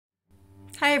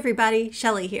Hi everybody,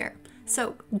 Shelly here.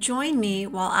 So join me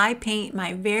while I paint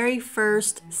my very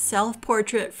first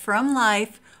self-portrait from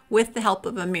life with the help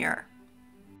of a mirror.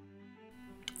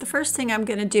 The first thing I'm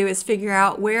going to do is figure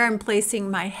out where I'm placing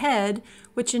my head,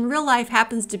 which in real life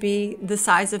happens to be the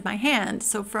size of my hand,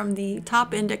 so from the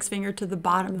top index finger to the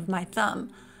bottom of my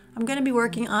thumb. I'm going to be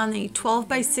working on the 12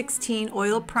 by 16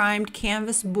 oil primed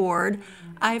canvas board.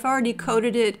 I've already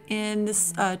coated it in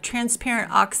this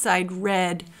transparent oxide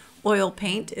red oil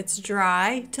paint. It's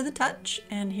dry to the touch,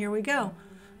 and here we go.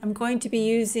 I'm going to be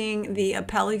using the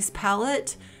Apelles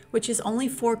palette, which is only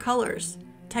 4 colors: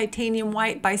 titanium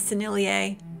white by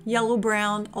Sennelier, yellow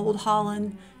brown Old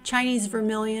Holland, Chinese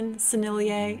vermilion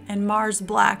Sennelier, and Mars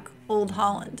black Old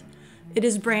Holland. It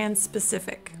is brand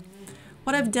specific.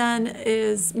 What I've done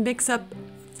is mix up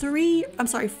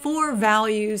 4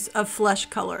 values of flesh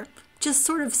color. Just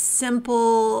sort of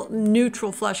simple,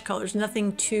 neutral flesh colors,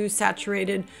 nothing too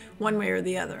saturated one way or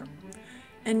the other.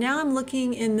 And now I'm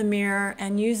looking in the mirror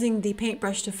and using the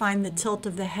paintbrush to find the tilt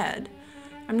of the head.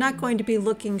 I'm not going to be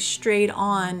looking straight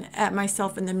on at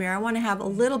myself in the mirror. I want to have a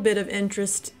little bit of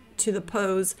interest to the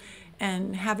pose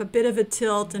and have a bit of a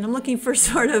tilt, and I'm looking for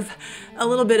sort of a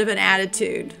little bit of an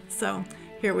attitude. So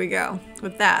here we go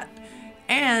with that.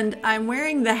 And I'm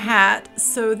wearing the hat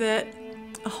so that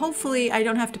hopefully I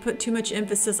don't have to put too much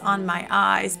emphasis on my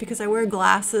eyes, because I wear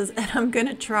glasses and I'm going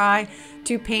to try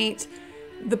to paint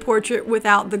the portrait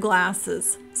without the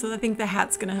glasses. So I think the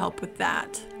hat's going to help with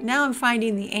that. Now I'm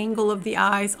finding the angle of the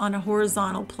eyes on a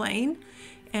horizontal plane,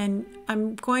 and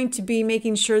I'm going to be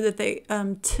making sure that they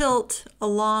tilt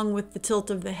along with the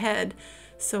tilt of the head.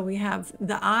 So we have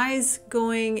the eyes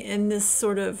going in this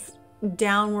sort of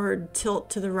downward tilt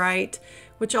to the right,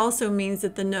 which also means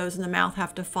that the nose and the mouth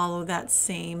have to follow that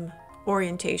same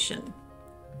orientation.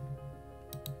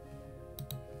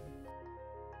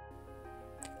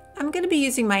 I'm going to be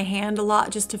using my hand a lot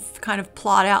just to kind of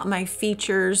plot out my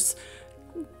features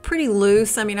pretty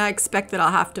loose. I mean, I expect that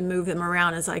I'll have to move them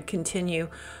around as I continue,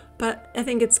 but I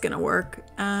think it's going to work.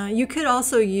 You could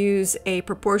also use a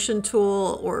proportion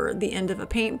tool or the end of a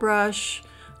paintbrush,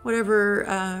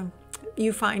 whatever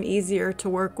you find easier to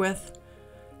work with.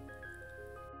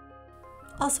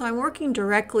 Also, I'm working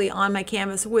directly on my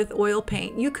canvas with oil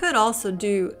paint. You could also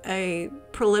do a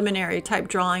preliminary type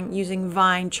drawing using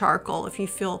Vine charcoal if you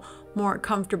feel more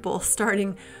comfortable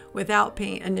starting without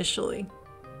paint initially.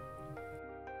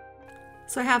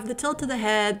 So I have the tilt of the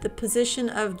head, the position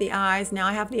of the eyes. Now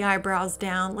I have the eyebrows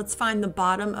down. Let's find the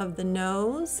bottom of the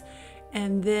nose,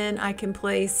 and then I can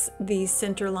place the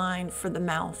center line for the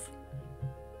mouth.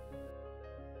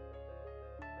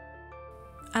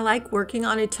 I like working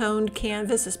on a toned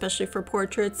canvas, especially for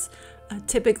portraits.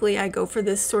 Typically I go for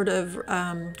this sort of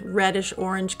reddish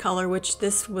orange color, which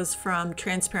this was from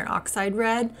transparent oxide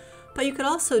red, but you could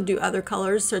also do other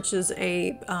colors such as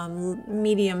a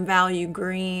medium value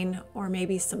green or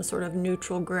maybe some sort of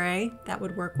neutral gray. That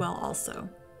would work well also.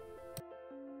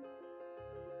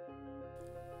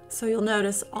 So you'll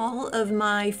notice all of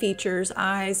my features,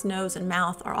 eyes, nose, and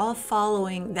mouth, are all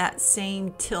following that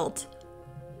same tilt.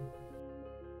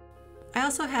 I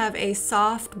also have a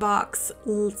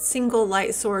softbox single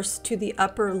light source to the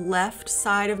upper left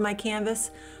side of my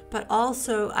canvas, but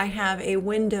also I have a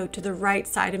window to the right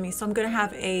side of me. So I'm going to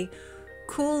have a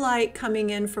cool light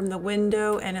coming in from the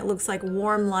window, and it looks like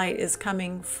warm light is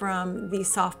coming from the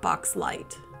softbox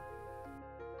light.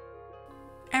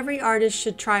 Every artist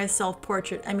should try a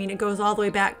self-portrait. I mean, it goes all the way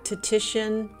back to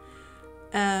Titian.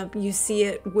 You see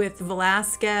it with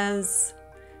Velázquez,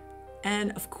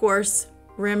 and of course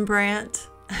Rembrandt.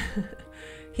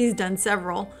 He's done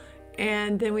several.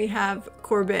 And then we have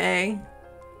Courbet,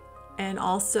 and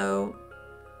also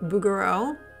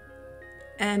Bouguereau,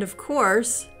 and of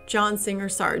course John Singer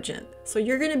Sargent. So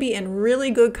you're going to be in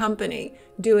really good company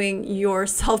doing your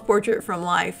self-portrait from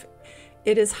life.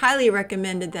 It is highly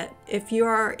recommended that if you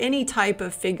are any type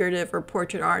of figurative or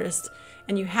portrait artist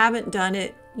and you haven't done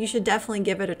it, you should definitely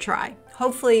give it a try.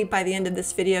 Hopefully by the end of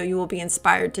this video you will be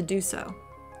inspired to do so.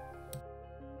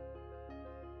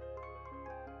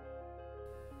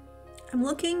 I'm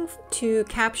looking to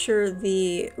capture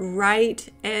the right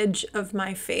edge of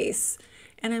my face,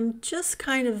 and I'm just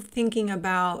kind of thinking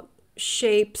about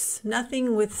shapes,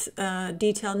 nothing with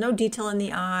detail, no detail in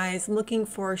the eyes. I'm looking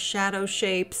for shadow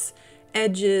shapes,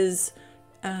 edges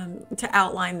to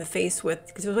outline the face with,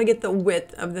 because if I get the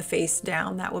width of the face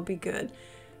down, that would be good.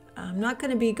 I'm not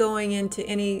going to be going into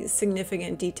any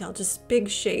significant detail, just big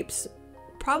shapes,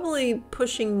 probably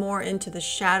pushing more into the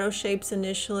shadow shapes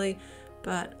initially,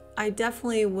 but I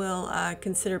definitely will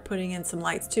consider putting in some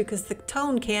lights too, because the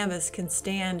toned canvas can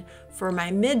stand for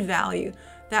my mid value.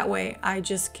 That way I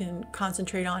just can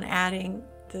concentrate on adding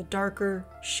the darker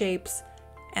shapes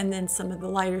and then some of the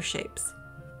lighter shapes.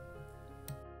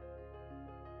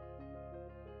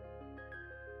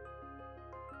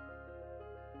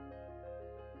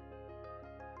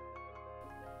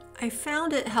 I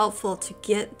found it helpful to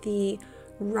get the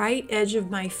right edge of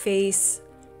my face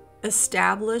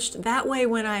established. That way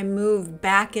when I move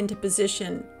back into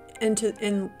position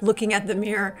in looking at the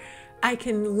mirror, I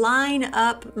can line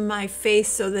up my face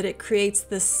so that it creates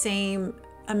the same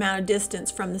amount of distance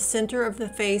from the center of the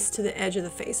face to the edge of the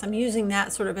face. I'm using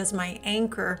that sort of as my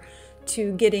anchor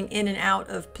to getting in and out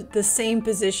of the same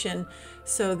position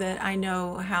so that I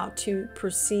know how to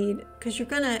proceed, because you're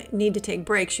going to need to take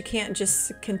breaks. You can't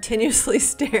just continuously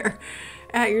stare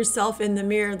at yourself in the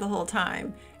mirror the whole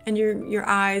time, and your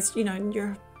eyes, you know,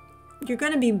 you're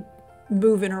going to be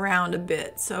moving around a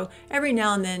bit. So every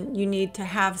now and then you need to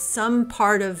have some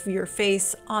part of your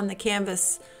face on the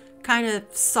canvas kind of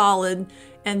solid,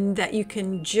 and that you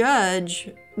can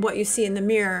judge what you see in the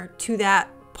mirror to that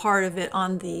part of it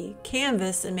on the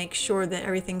canvas and make sure that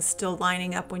everything's still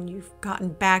lining up when you've gotten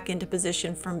back into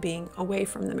position from being away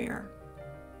from the mirror.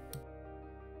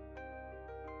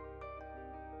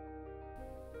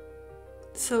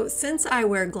 So since I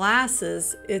wear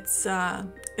glasses, it's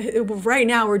right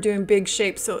now we're doing big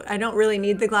shapes, so I don't really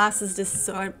need the glasses, just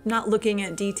so I'm not looking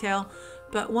at detail.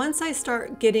 But once I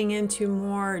start getting into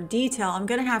more detail, I'm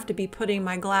going to have to be putting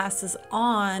my glasses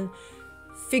on,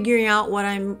 figuring out what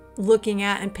I'm looking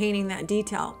at and painting that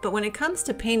detail. But when it comes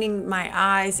to painting my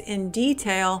eyes in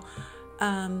detail,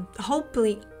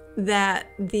 hopefully that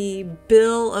the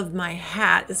bill of my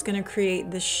hat is going to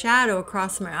create the shadow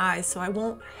across my eyes, so I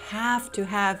won't have to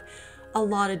have a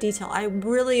lot of detail. I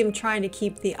really am trying to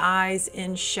keep the eyes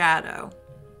in shadow.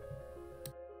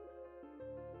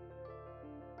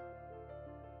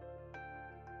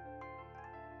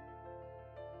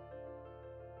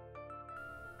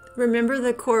 Remember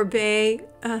the Courbet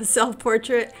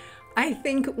self-portrait? I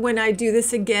think when I do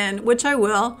this again, which I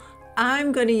will,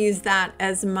 I'm going to use that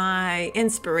as my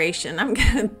inspiration. I'm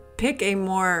going to pick a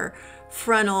more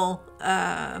frontal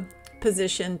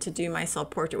position to do my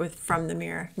self-portrait with from the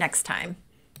mirror next time.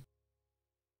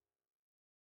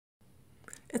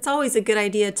 It's always a good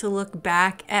idea to look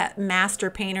back at master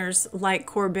painters like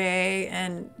Courbet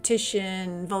and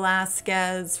Titian,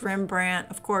 Velázquez,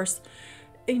 Rembrandt, of course.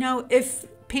 You know, if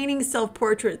painting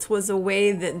self-portraits was a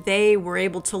way that they were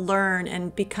able to learn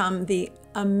and become the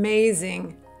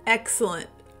amazing, excellent,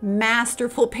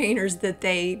 masterful painters that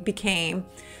they became,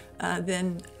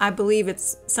 then I believe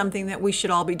it's something that we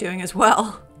should all be doing as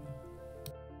well.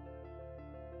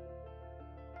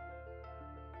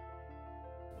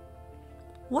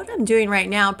 What I'm doing right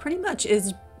now pretty much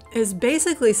is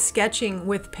basically sketching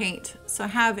with paint. So I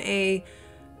have a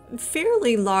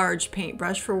fairly large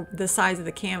paintbrush for the size of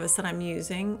the canvas that I'm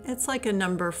using. It's like a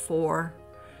number 4.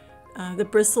 The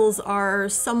bristles are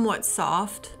somewhat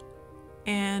soft,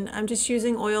 and I'm just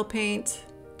using oil paint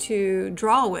to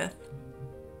draw with.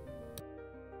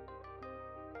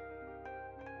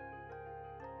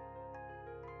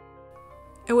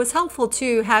 It was helpful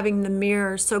too having the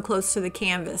mirror so close to the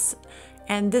canvas.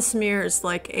 And this mirror is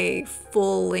like a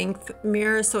full-length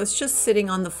mirror, so it's just sitting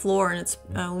on the floor and it's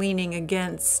leaning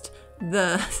against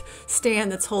the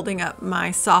stand that's holding up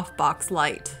my softbox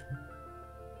light.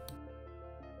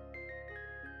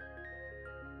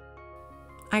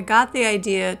 I got the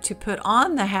idea to put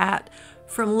on the hat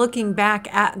from looking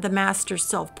back at the master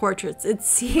self-portraits. It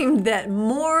seemed that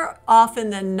more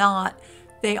often than not,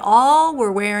 they all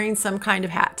were wearing some kind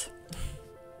of hat.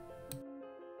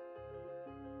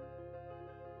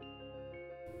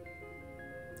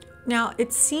 Now,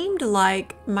 it seemed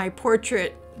like my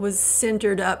portrait was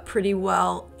centered up pretty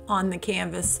well on the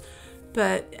canvas,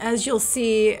 but as you'll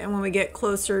see, and when we get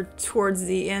closer towards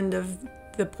the end of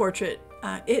the portrait,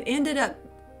 it ended up,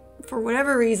 for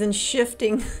whatever reason,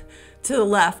 shifting to the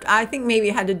left. I think maybe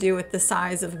it had to do with the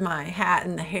size of my hat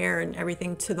and the hair and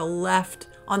everything to the left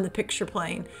on the picture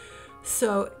plane.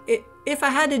 So if I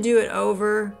had to do it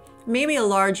over, maybe a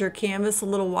larger canvas, a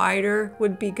little wider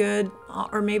would be good,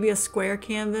 or maybe a square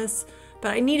canvas,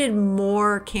 but I needed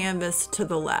more canvas to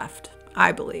the left,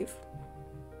 I believe.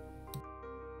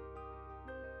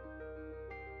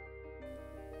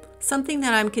 Something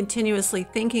that I'm continuously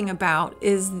thinking about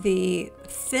is the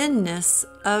thinness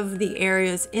of the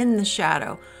areas in the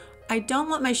shadow. I don't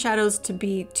want my shadows to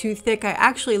be too thick. I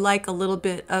actually like a little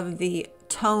bit of the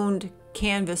toned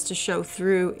canvas to show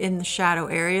through in the shadow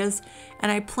areas,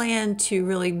 and I plan to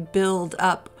really build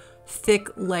up thick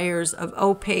layers of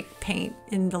opaque paint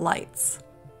in the lights.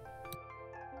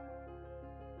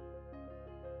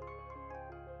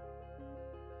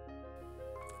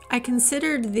 I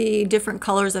considered the different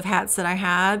colors of hats that I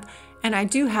had, and I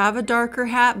do have a darker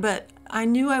hat, but I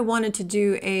knew I wanted to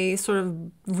do a sort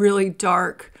of really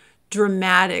dark,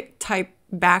 dramatic type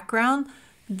background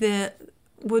that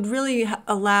would really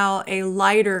allow a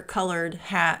lighter colored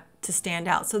hat to stand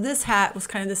out. So this hat was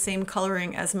kind of the same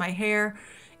coloring as my hair,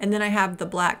 and then I have the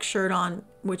black shirt on,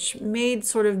 which made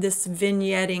sort of this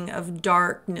vignetting of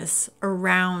darkness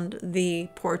around the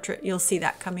portrait. You'll see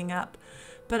that coming up.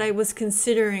 But I was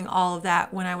considering all of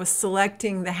that when I was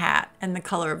selecting the hat and the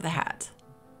color of the hat.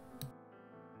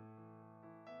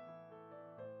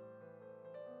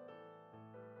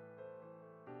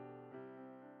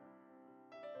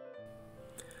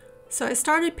 So I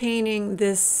started painting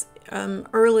this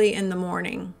early in the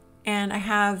morning, and I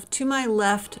have to my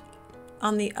left,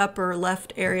 on the upper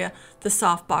left area, the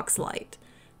softbox light.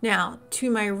 Now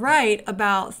to my right,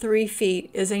 about 3 feet,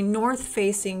 is a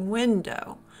north-facing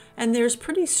window, and there's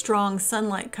pretty strong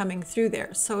sunlight coming through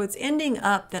there. So it's ending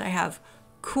up that I have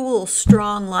cool,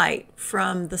 strong light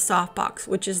from the softbox,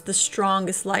 which is the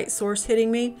strongest light source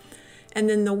hitting me. And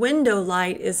then the window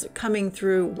light is coming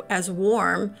through as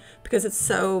warm because it's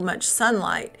so much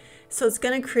sunlight. So it's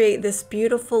going to create this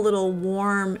beautiful little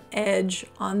warm edge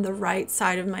on the right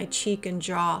side of my cheek and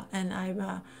jaw. And I'm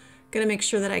going to make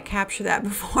sure that I capture that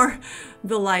before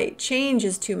the light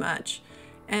changes too much.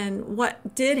 And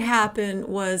what did happen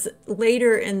was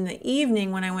later in the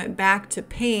evening when I went back to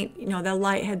paint, you know, the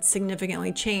light had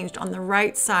significantly changed on the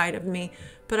right side of me,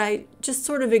 but I just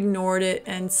sort of ignored it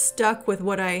and stuck with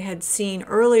what I had seen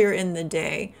earlier in the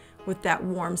day with that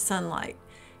warm sunlight.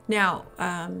 Now,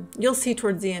 you'll see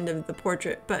towards the end of the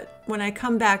portrait, but when I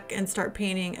come back and start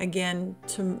painting again,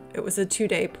 it was a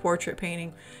 2-day portrait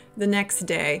painting, the next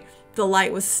day, the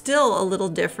light was still a little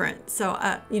different. So,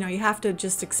 you know, you have to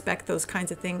just expect those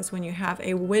kinds of things when you have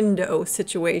a window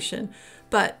situation.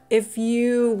 But if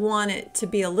you want it to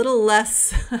be a little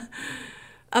less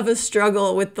of a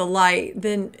struggle with the light,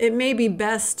 then it may be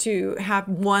best to have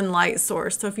one light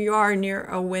source. So if you are near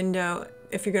a window,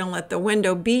 if you're going to let the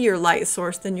window be your light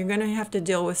source, then you're going to have to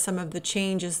deal with some of the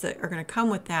changes that are going to come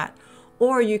with that.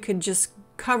 Or you could just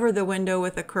cover the window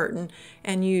with a curtain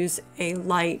and use a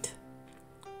light,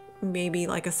 maybe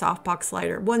like a softbox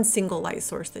light or one single light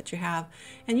source that you have,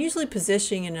 and usually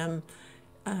positioning them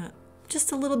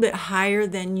just a little bit higher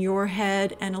than your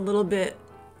head and a little bit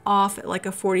off at like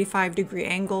a 45-degree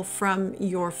angle from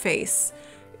your face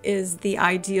is the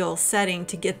ideal setting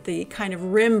to get the kind of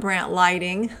Rembrandt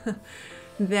lighting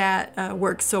that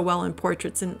works so well in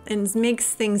portraits and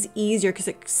makes things easier because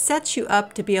it sets you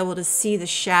up to be able to see the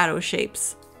shadow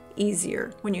shapes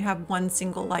easier when you have one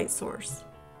single light source.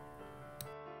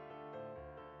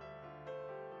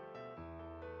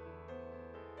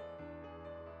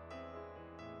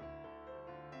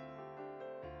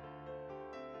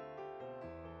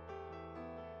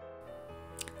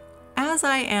 As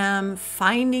I am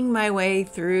finding my way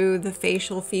through the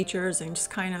facial features and just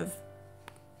kind of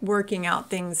working out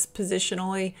things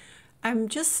positionally, I'm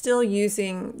just still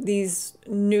using these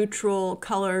neutral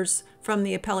colors from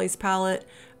the Apelles palette.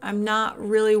 I'm not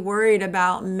really worried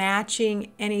about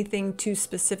matching anything too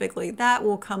specifically. That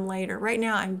will come later. Right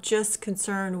now, I'm just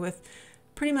concerned with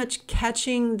pretty much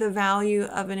catching the value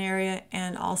of an area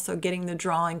and also getting the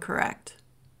drawing correct.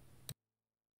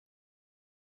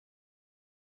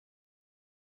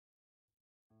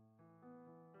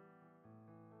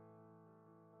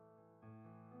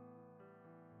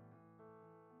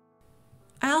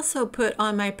 I also put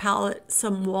on my palette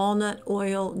some walnut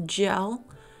oil gel.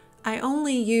 I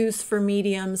only use for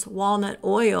mediums walnut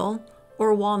oil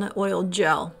or walnut oil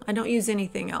gel. I don't use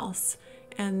anything else.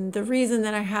 And the reason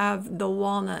that I have the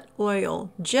walnut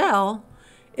oil gel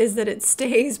is that it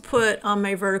stays put on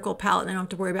my vertical palette and I don't have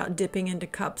to worry about dipping into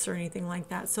cups or anything like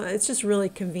that. So it's just really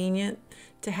convenient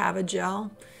to have a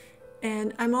gel.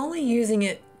 And I'm only using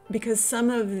it because some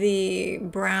of the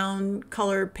brown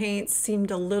color paints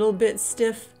seemed a little bit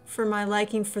stiff for my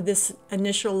liking for this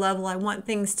initial level. I want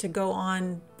things to go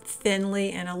on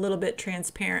thinly and a little bit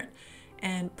transparent.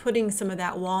 And putting some of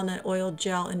that walnut oil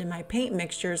gel into my paint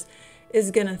mixtures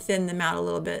is going to thin them out a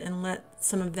little bit and let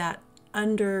some of that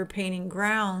underpainting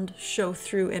ground show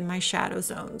through in my shadow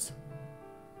zones.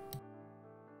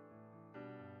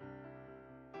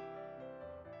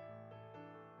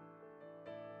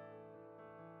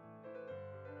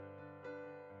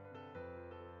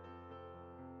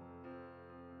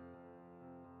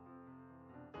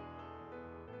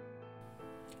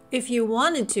 If you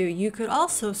wanted to, you could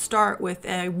also start with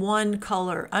a one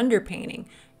color underpainting.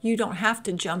 you don't have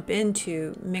to jump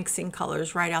into mixing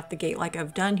colors right out the gate like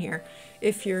I've done here.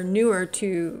 If you're newer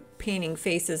to painting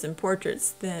faces and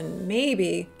portraits, then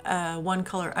maybe one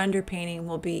color underpainting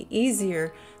will be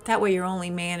easier. That way you're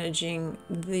only managing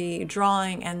the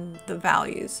drawing and the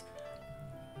values.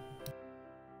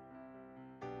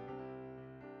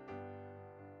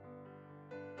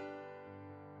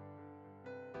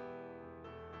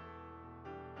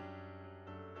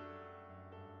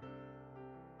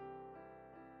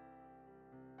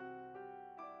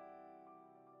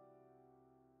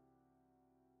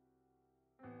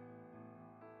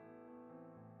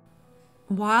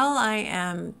 While I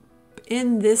am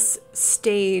in this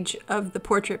stage of the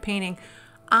portrait painting,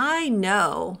 I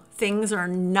know things are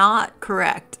not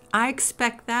correct. I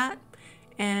expect that,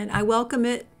 and I welcome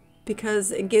it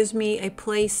because it gives me a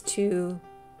place to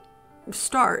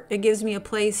start. It gives me a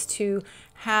place to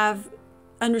have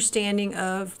understanding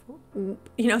of,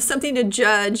 something to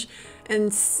judge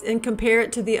and compare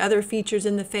it to the other features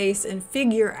in the face and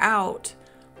figure out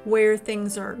where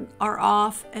things are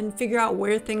off and figure out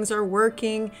where things are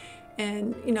working.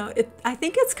 And I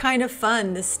think it's kind of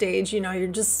fun, this stage. You're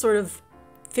just sort of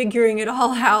figuring it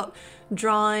all out,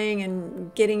 drawing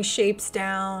and getting shapes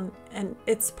down, and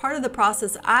it's part of the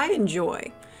process I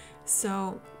enjoy.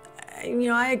 So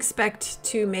I expect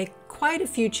to make quite a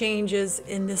few changes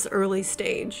in this early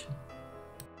stage.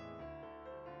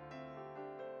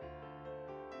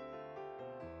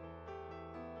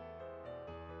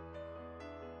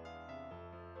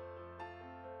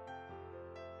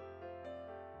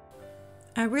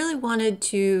 I really wanted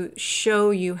to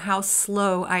show you how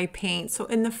slow I paint. So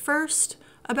in the first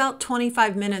about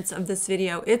 25 minutes of this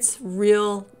video, it's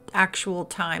real actual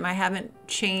time. I haven't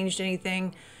changed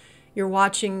anything. You're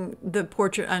watching the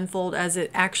portrait unfold as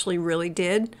it actually really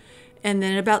did. And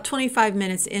then about 25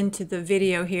 minutes into the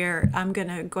video here, I'm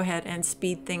gonna go ahead and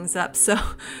speed things up so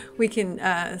we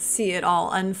can see it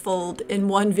all unfold in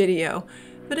one video.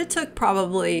 But it took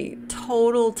probably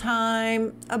total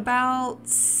time about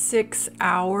 6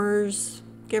 hours,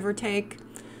 give or take,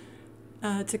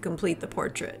 to complete the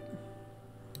portrait.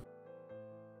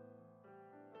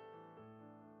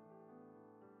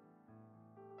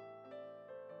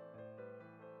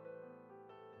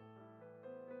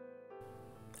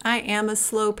 I am a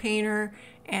slow painter,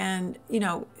 and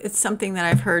it's something that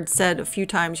I've heard said a few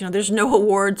times. There's no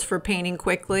awards for painting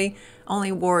quickly, only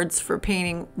awards for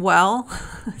painting well.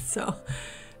 So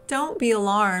don't be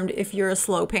alarmed if you're a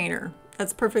slow painter.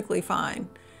 That's perfectly fine.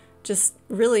 Just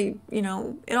really,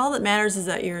 all that matters is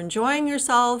that you're enjoying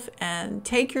yourself and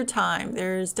take your time.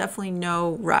 There's definitely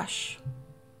no rush.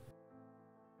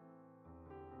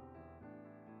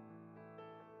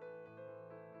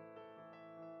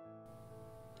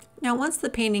 Now, once the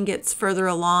painting gets further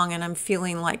along and I'm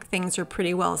feeling like things are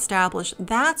pretty well established,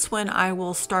 that's when I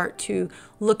will start to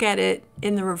look at it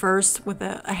in the reverse with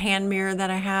a hand mirror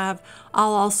that I have.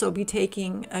 I'll also be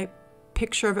taking a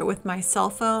picture of it with my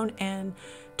cell phone and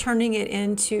turning it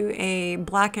into a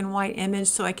black and white image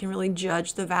so I can really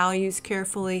judge the values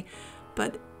carefully.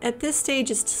 But at this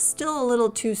stage, it's still a little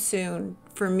too soon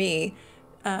for me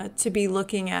to be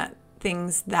looking at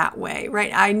things that way,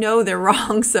 right? I know they're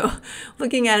wrong, so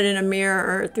looking at it in a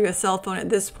mirror or through a cell phone at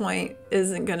this point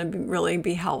isn't going to really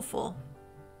be helpful.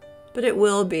 But it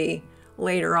will be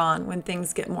later on when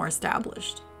things get more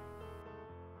established.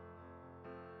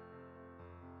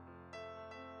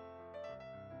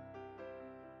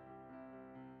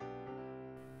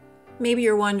 Maybe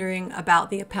you're wondering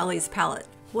about the Apelles palette,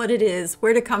 what it is,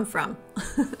 where it come from.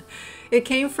 It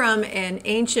came from an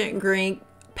ancient Greek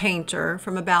painter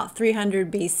from about 300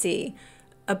 BC,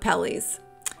 Apelles.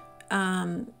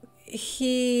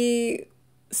 He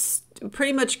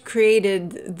pretty much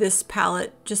created this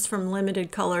palette just from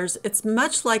limited colors. It's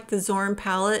much like the Zorn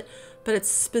palette, but it's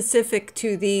specific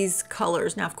to these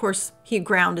colors. Now, of course, he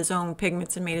ground his own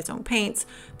pigments and made his own paints,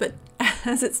 but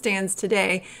as it stands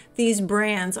today, these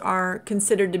brands are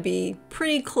considered to be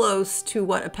pretty close to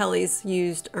what Apelles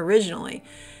used originally.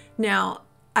 Now,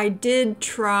 I did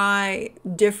try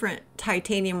different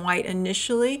titanium white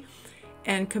initially,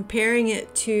 and comparing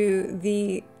it to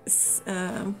the,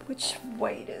 which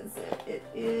white is it? It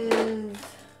is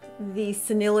the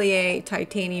Sennelier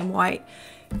titanium white.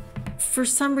 For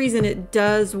some reason, it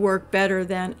does work better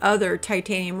than other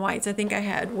titanium whites. I think I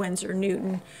had Winsor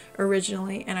Newton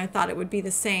originally, and I thought it would be the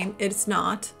same. It's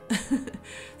not.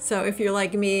 So if you're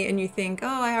like me and you think,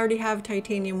 oh, I already have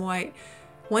titanium white,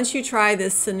 once you try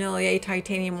this Sennelier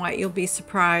titanium white, you'll be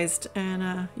surprised,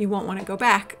 and you won't want to go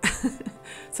back.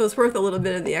 So it's worth a little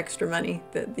bit of the extra money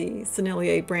that the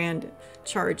Sennelier brand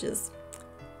charges.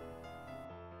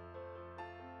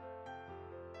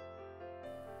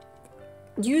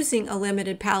 using a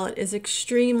limited palette is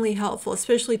extremely helpful,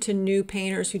 especially to new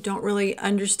painters who don't really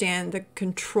understand the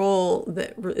control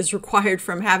that is required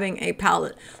from having a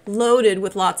palette loaded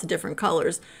with lots of different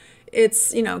colors.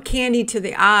 It's, you know, candy to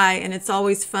the eye, and it's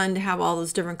always fun to have all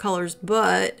those different colors,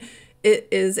 but it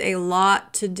is a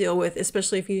lot to deal with,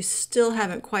 especially if you still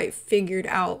haven't quite figured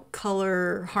out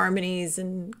color harmonies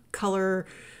and color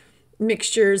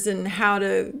mixtures and how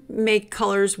to make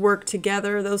colors work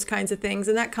together, those kinds of things,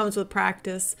 and that comes with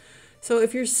practice. So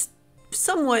if you're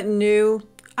somewhat new,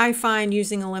 I find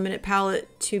using a limited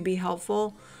palette to be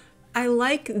helpful. I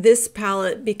like this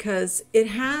palette because it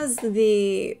has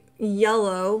the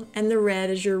yellow and the red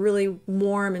as your really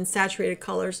warm and saturated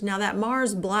colors. Now that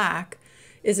Mars black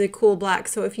is a cool black,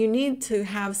 so if you need to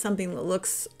have something that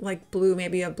looks like blue,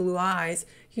 maybe you have blue eyes,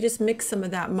 you just mix some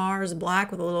of that Mars black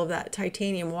with a little of that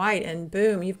titanium white, and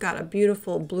boom, you've got a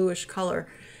beautiful bluish color.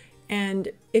 And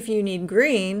if you need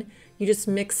green, you just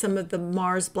mix some of the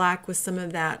Mars black with some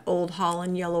of that Old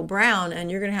Holland yellow brown,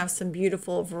 and you're going to have some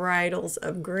beautiful varietals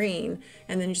of green.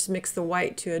 And then you just mix the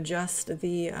white to adjust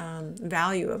the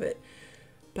value of it.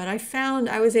 But I found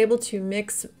I was able to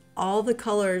mix all the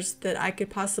colors that I could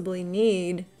possibly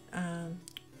need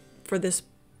for this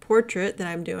portrait that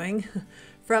I'm doing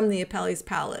from the Apelles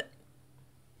palette.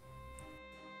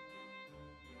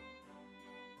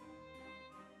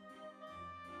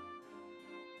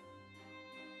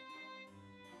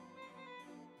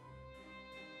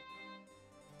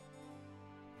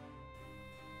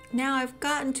 Now I've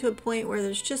gotten to a point where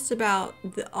there's just about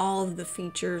all of the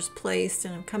features placed,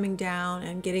 and I'm coming down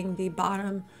and getting the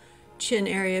bottom chin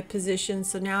area positioned.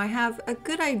 So now I have a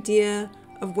good idea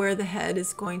of where the head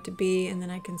is going to be, and then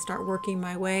I can start working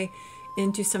my way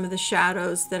into some of the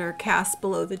shadows that are cast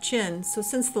below the chin. So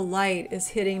since the light is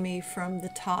hitting me from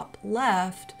the top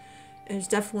left, there's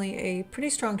definitely a pretty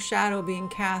strong shadow being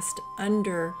cast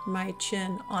under my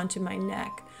chin onto my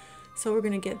neck. So we're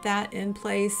going to get that in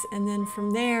place, and then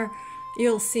from there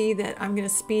you'll see that I'm going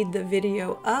to speed the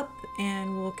video up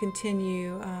and we'll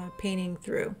continue painting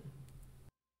through.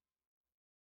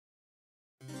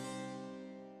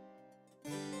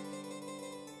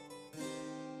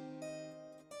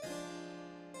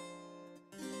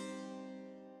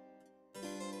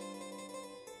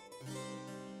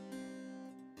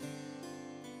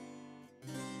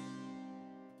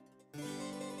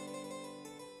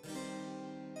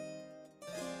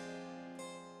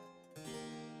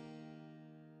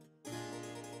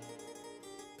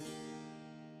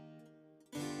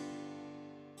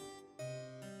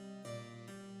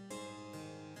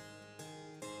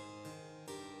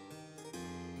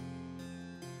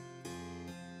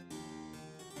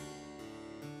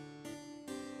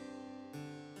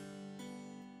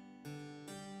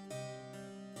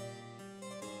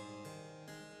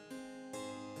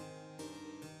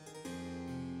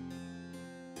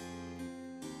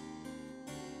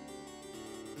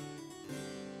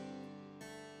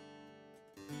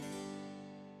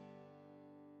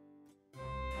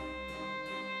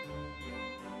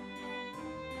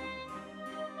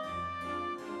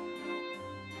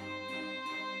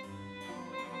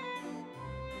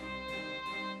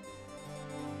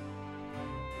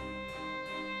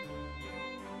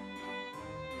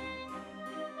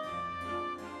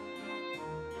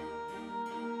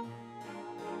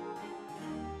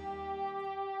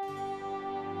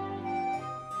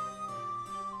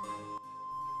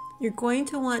 You're going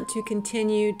to want to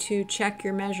continue to check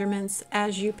your measurements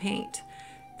as you paint.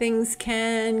 Things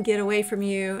can get away from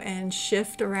you and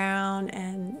shift around,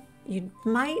 and you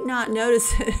might not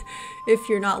notice it if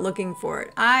you're not looking for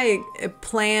it. I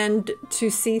planned to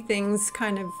see things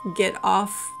kind of get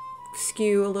off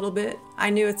skew a little bit. I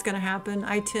knew it's going to happen.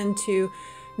 I tend to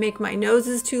make my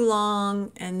noses too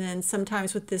long, and then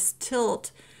sometimes with this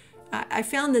tilt, I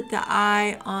found that the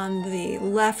eye on the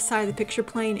left side of the picture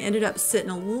plane ended up sitting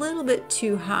a little bit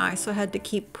too high, so I had to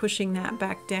keep pushing that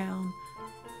back down.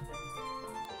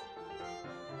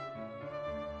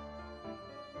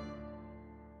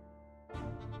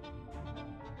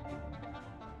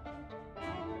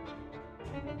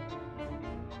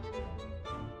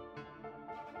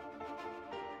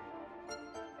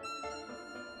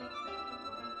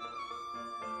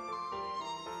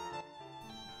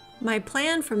 My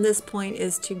plan from this point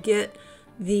is to get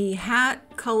the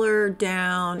hat color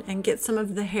down and get some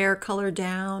of the hair color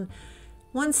down.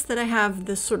 Once that I have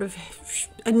the sort of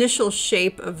initial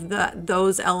shape of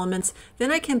those elements,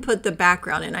 then I can put the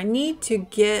background in. I need to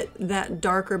get that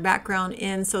darker background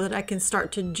in so that I can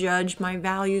start to judge my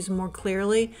values more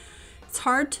clearly. It's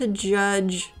hard to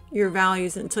judge your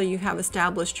values until you have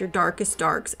established your darkest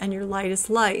darks and your lightest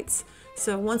lights.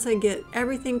 So once I get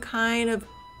everything kind of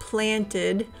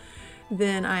planted,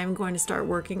 then I'm going to start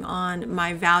working on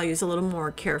my values a little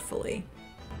more carefully.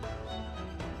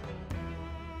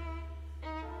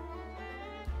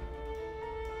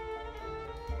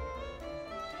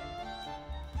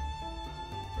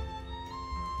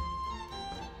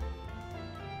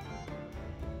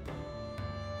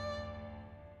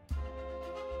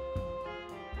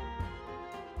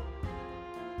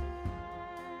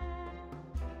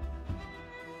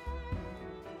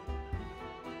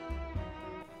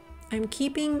 I'm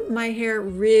keeping my hair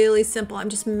really simple. I'm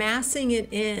just massing it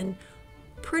in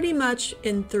pretty much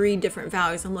in 3 different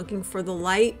values. I'm looking for the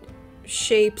light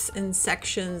shapes and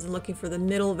sections, and looking for the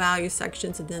middle value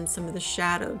sections, and then some of the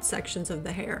shadowed sections of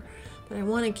the hair. But I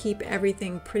want to keep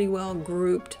everything pretty well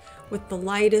grouped, with the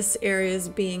lightest areas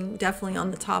being definitely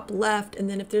on the top left, and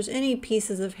then if there's any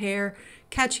pieces of hair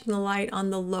catching the light on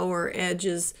the lower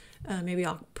edges, maybe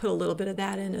I'll put a little bit of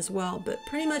that in as well. But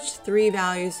pretty much 3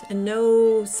 values and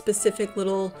no specific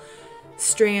little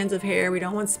strands of hair. We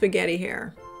don't want spaghetti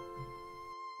hair.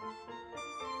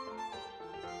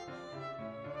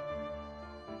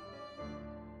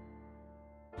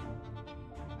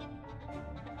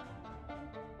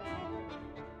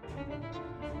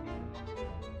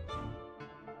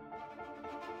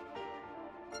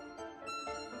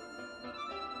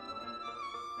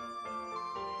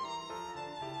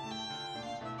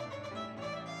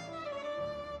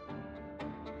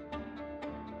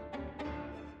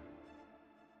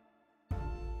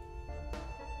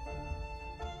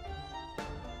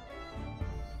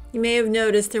 You may have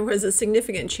noticed there was a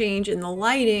significant change in the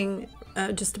lighting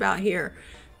just about here.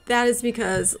 That is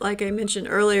because, like I mentioned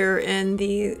earlier, in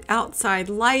the outside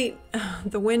light,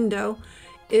 the window,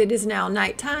 it is now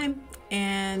nighttime,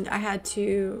 and I had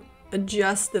to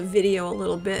adjust the video a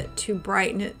little bit to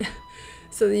brighten it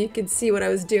so that you could see what I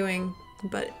was doing.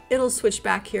 But it'll switch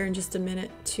back here in just a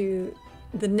minute to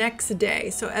the next day.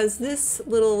 So as this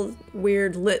little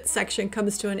weird lit section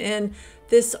comes to an end,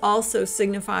 this also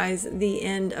signifies the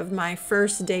end of my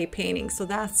first day painting. So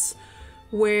that's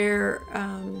where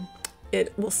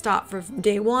it will stop for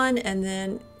day 1, and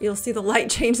then you'll see the light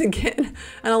change again.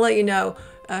 And I'll let you know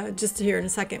just here in a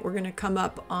second. We're going to come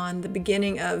up on the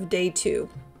beginning of day 2.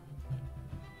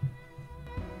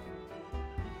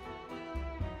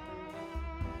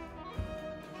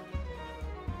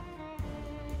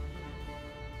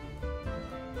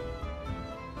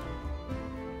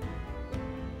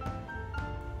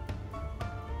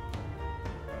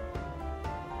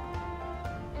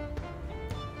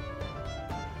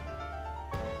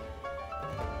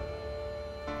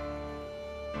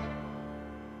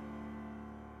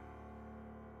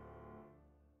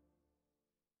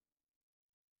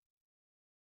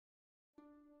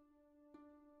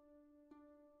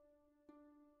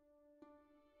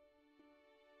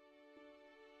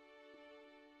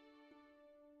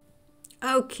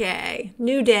 Okay,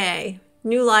 new day,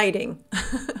 new lighting.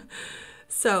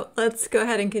 So let's go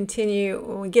ahead and continue.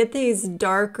 When we get these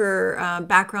darker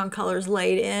background colors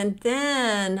laid in,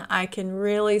 then I can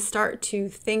really start to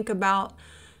think about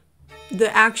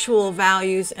the actual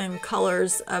values and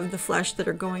colors of the flesh that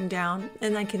are going down,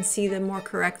 and I can see them more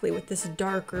correctly with this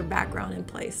darker background in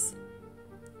place.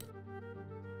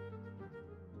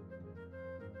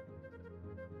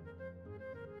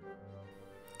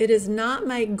 It is not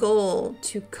my goal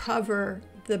to cover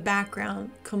the background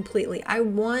completely. I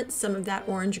want some of that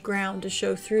orange ground to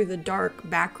show through the dark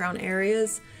background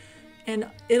areas, and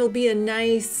it'll be a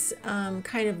nice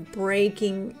kind of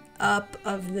breaking up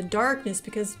of the darkness,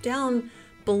 because down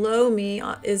below me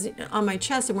is on my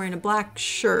chest, I'm wearing a black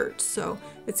shirt, so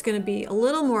it's going to be a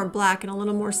little more black and a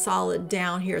little more solid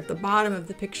down here at the bottom of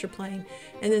the picture plane,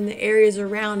 and then the areas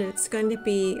around it, it's going to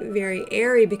be very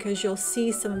airy because you'll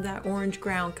see some of that orange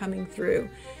ground coming through.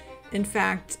 In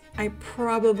fact, I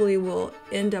probably will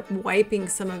end up wiping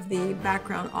some of the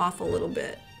background off a little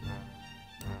bit.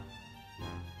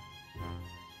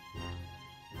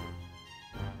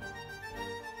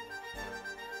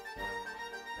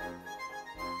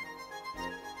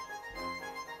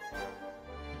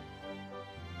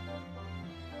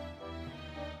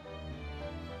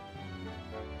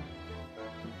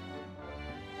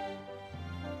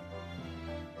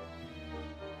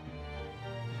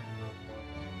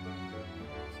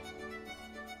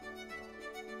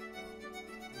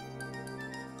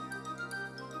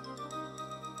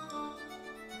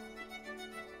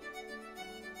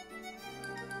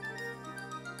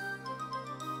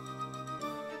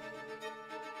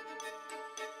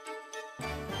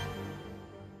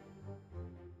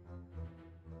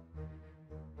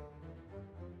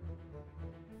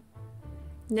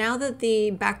 Now that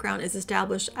the background is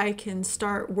established, I can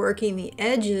start working the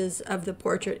edges of the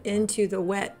portrait into the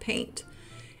wet paint.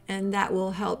 And that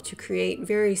will help to create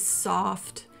very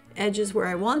soft edges where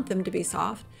I want them to be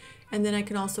soft. And then I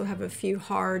can also have a few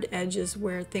hard edges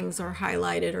where things are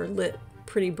highlighted or lit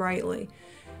pretty brightly.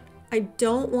 I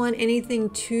don't want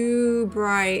anything too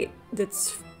bright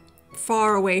that's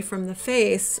far away from the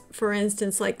face. For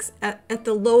instance, like at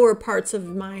the lower parts of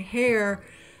my hair,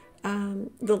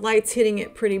 the light's hitting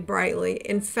it pretty brightly.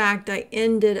 In fact, I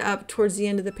ended up towards the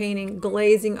end of the painting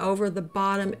glazing over the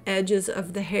bottom edges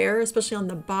of the hair, especially on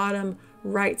the bottom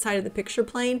right side of the picture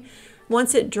plane.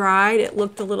 Once it dried, it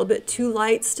looked a little bit too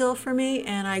light still for me,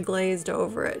 and I glazed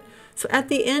over it. So at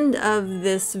the end of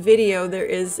this video, there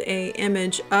is an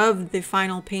image of the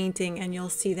final painting, and you'll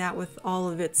see that with all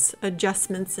of its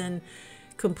adjustments and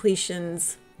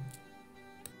completions.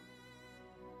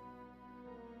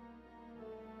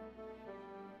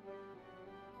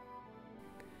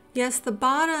 Yes, the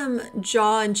bottom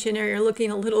jaw and chin area are looking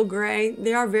a little gray.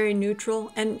 They are very neutral.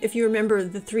 And if you remember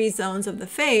the 3 zones of the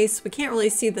face, we can't really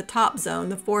see the top zone,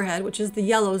 the forehead, which is the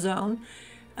yellow zone.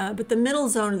 But the middle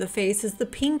zone of the face is the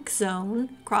pink zone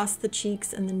across the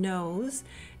cheeks and the nose.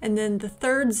 And then the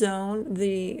 3rd zone,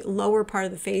 the lower part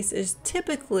of the face, is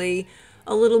typically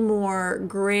a little more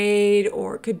grayed,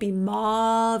 or it could be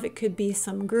mauve, it could be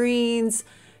some greens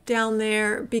down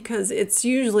there, because it's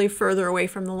usually further away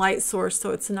from the light source, so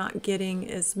it's not getting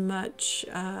as much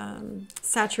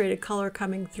saturated color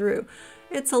coming through.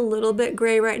 It's a little bit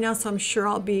gray right now, so I'm sure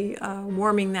I'll be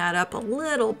warming that up a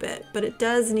little bit, but it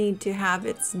does need to have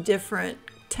its different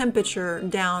temperature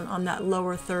down on that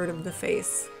lower third of the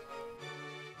face.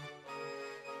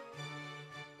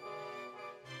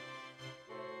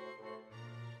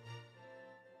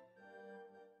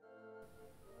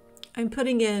 I'm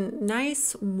putting in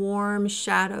nice warm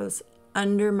shadows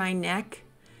under my neck,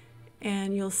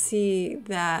 and you'll see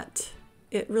that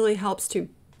it really helps to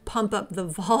pump up the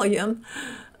volume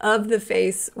of the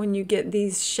face when you get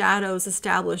these shadows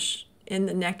established in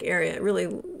the neck area. It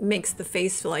really makes the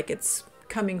face feel like it's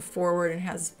coming forward and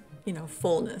has, you know,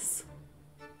 fullness.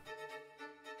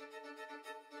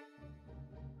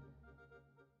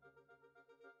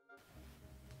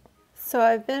 So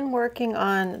I've been working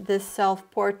on this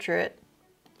self-portrait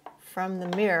from the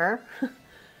mirror,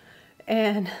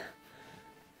 and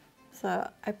so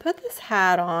I put this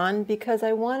hat on because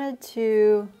I wanted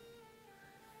to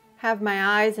have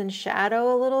my eyes in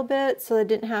shadow a little bit, so I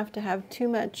didn't have to have too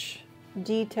much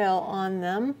detail on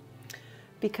them,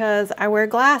 because I wear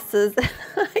glasses and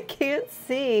I can't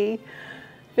see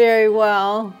very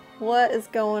well what is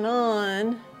going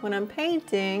on when I'm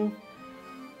painting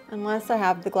unless I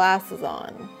have the glasses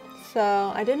on.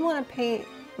 So I didn't want to paint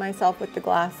myself with the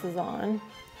glasses on,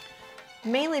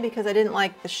 mainly because I didn't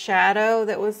like the shadow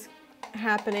that was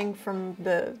happening from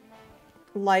the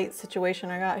light situation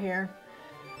I got here.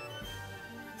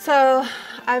 So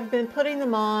I've been putting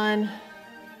them on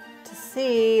to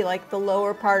see like the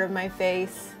lower part of my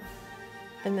face,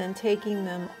 and then taking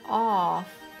them off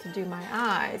to do my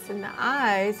eyes. And the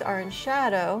eyes are in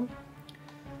shadow,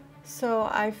 so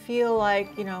I feel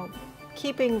like, you know,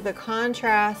 keeping the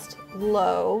contrast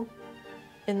low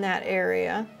in that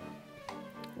area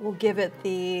will give it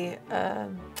the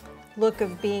look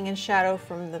of being in shadow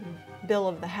from the bill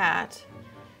of the hat.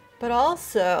 But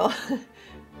also,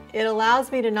 it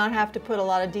allows me to not have to put a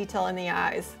lot of detail in the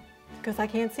eyes because I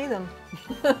can't see them.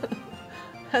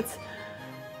 That's,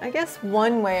 I guess,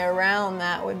 one way around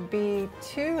that would be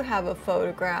to have a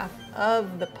photograph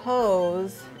of the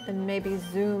pose and maybe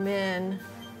zoom in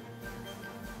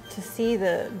to see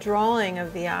the drawing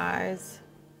of the eyes.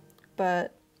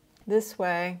 But this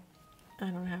way,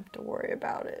 I don't have to worry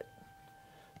about it.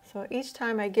 So each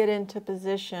time I get into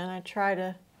position, I try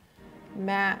to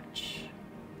match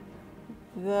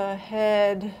the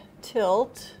head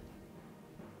tilt,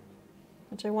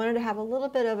 which I wanted to have a little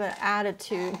bit of an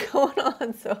attitude going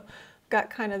on. So I've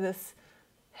got kind of this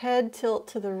head tilt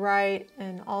to the right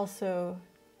and also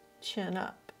chin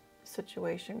up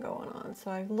situation going on. So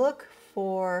I look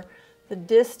for the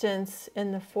distance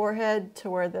in the forehead to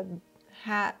where the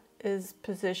hat is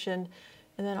positioned,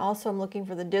 and then also I'm looking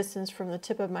for the distance from the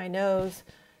tip of my nose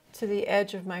to the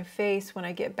edge of my face when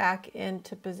I get back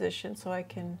into position, so I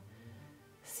can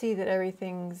see that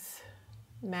everything's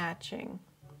matching.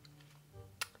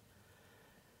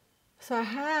 So I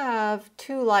have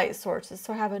 2 light sources.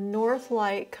 So I have a north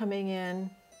light coming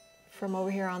in from over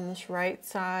here on this right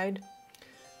side.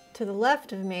 To the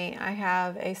left of me, I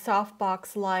have a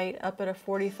softbox light up at a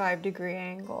 45-degree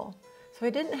angle. So I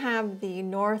didn't have the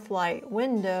north light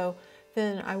window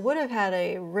then I would have had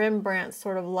a Rembrandt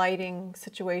sort of lighting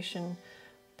situation,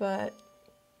 but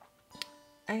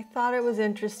I thought it was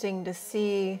interesting to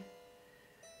see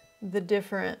the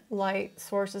different light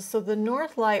sources. So the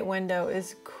north light window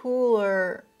is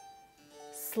cooler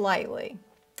slightly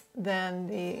than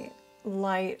the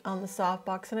light on the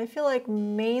softbox, and I feel like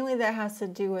mainly that has to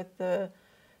do with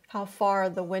how far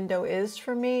the window is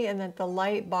from me, and that the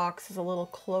light box is a little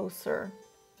closer.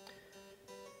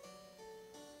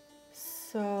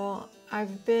 So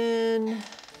I've been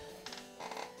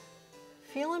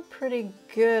feeling pretty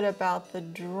good about the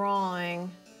drawing.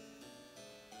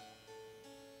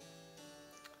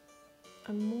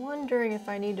 I'm wondering if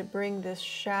I need to bring this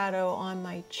shadow on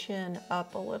my chin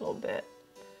up a little bit.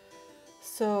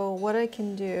 So what I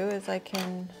can do is I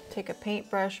can take a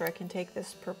paintbrush, or I can take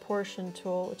this proportion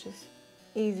tool, which is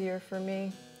easier for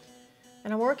me.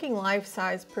 And I'm working life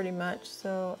size pretty much,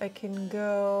 so I can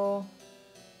go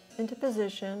into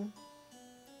position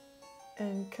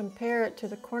and compare it to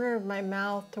the corner of my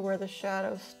mouth to where the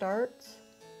shadow starts.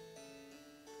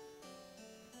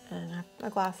 And I have my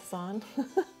glasses on.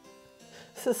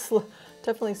 This is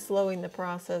definitely slowing the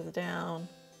process down.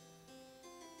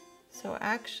 So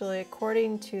actually,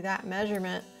 according to that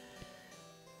measurement,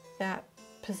 that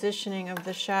positioning of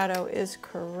the shadow is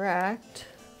correct.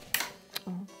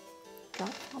 Oh,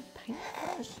 drop my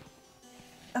paintbrush.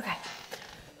 Okay,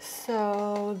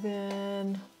 so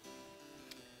then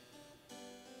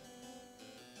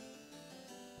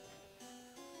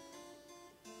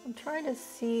I'm trying to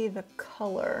see the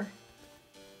color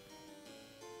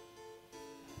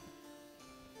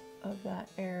of that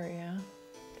area.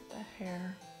 Get the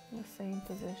hair in the same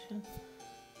position.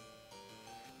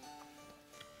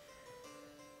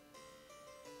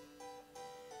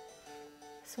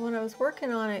 So when I was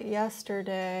working on it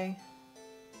yesterday,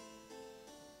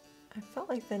 I felt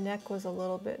like the neck was a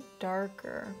little bit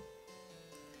darker.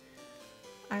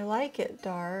 I like it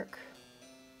dark.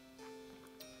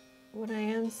 What I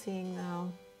am seeing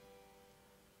though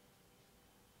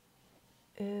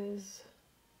is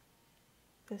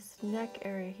this neck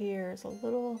area here is a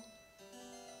little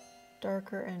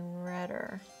darker and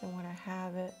redder than what I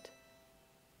have it.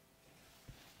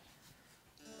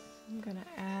 I'm gonna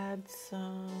add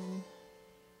some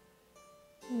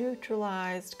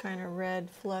neutralized kind of red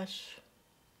flush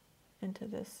into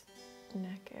this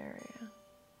neck area.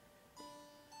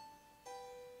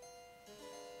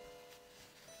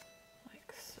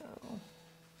 Like so.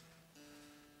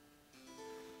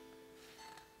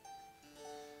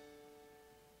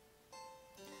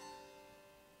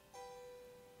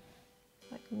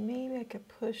 Maybe I could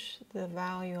push the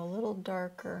value a little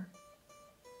darker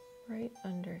right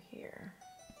under here.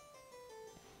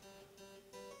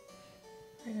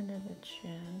 Right under the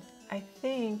chin. I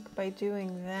think by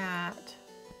doing that,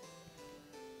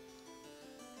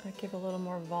 I give a little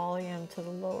more volume to the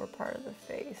lower part of the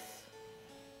face.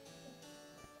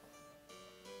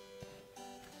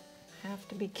 I have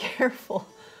to be careful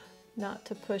not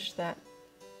to push that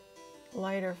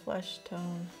lighter flesh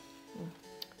tone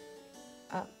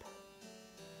up.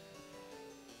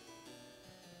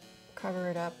 Cover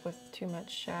it up with too much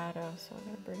shadow, so I'm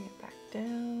going to bring it back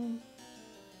down.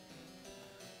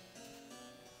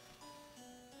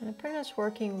 And I'm pretty much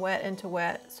working wet into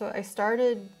wet. So I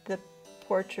started the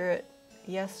portrait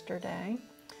yesterday.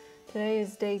 Today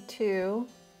is day 2,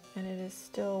 and it is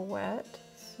still wet,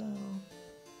 so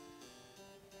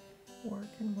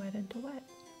working wet into wet,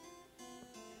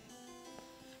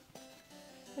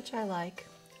 which I like.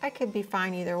 I could be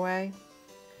fine either way.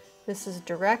 This is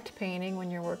direct painting when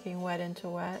you're working wet into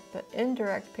wet, but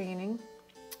indirect painting,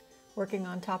 working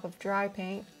on top of dry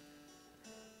paint,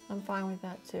 I'm fine with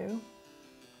that too.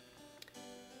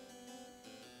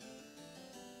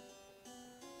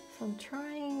 So I'm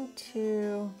trying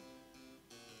to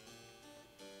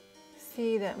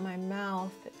see that my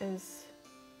mouth is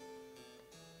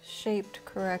shaped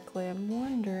correctly. I'm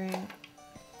wondering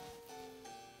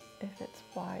if it's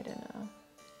wide enough.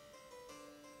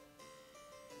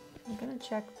 I'm going to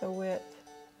check the width.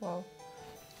 Whoa,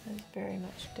 that's very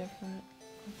much different.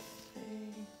 Let's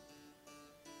see.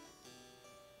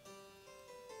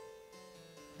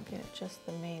 Get just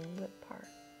the main lip part.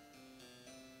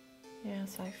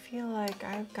 Yes, I feel like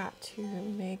I've got to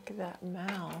make that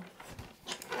mouth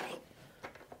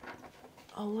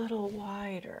a little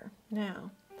wider.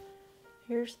 Now,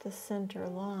 here's the center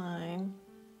line.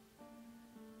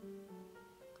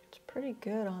 It's pretty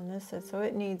good on this side, so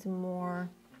it needs more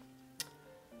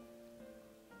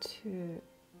to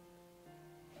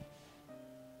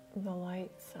the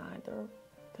light side, or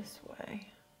this way.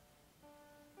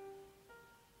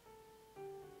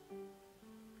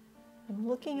 I'm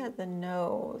looking at the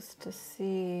nose to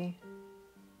see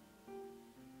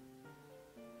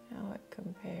how it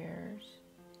compares.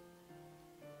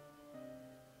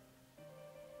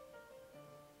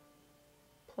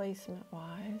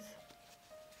 Placement-wise.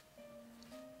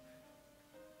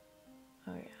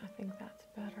 Oh yeah, I think that's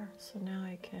better. So now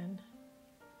I can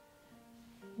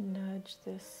nudge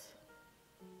this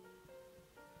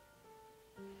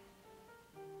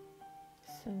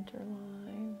center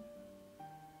line.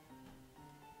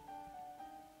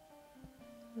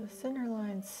 The center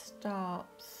line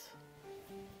stops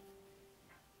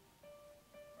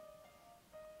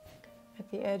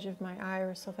at the edge of my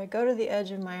iris. So if I go to the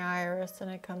edge of my iris and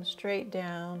I come straight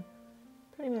down,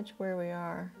 pretty much where we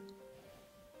are.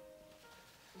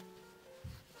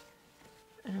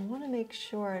 And I want to make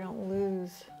sure I don't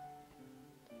lose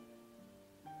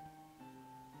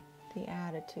the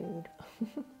attitude.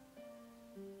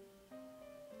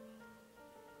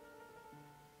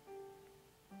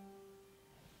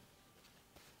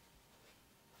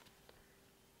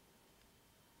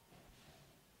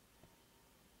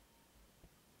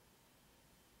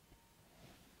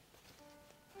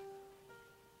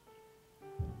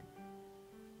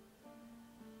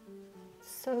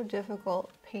 So difficult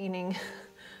painting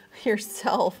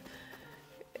yourself.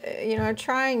 You know, I'm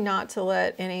trying not to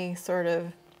let any sort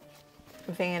of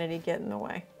vanity get in the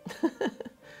way.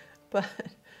 But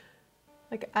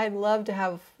like, I'd love to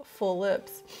have full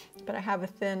lips, but I have a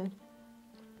thin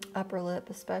upper lip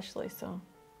especially, so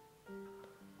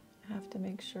I have to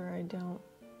make sure I don't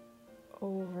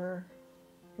over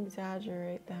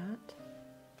exaggerate that.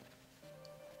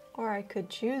 Or I could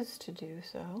choose to do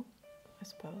so, I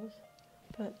suppose.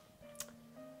 But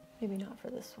maybe not for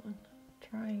this one.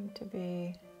 Trying to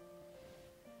be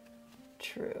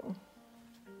true.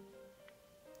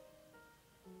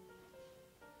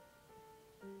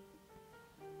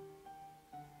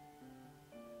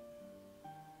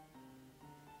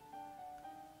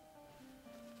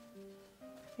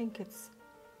 I think it's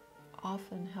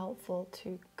often helpful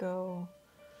to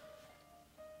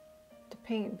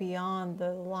paint beyond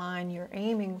the line you're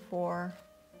aiming for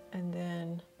and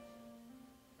then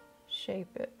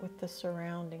shape it with the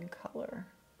surrounding color.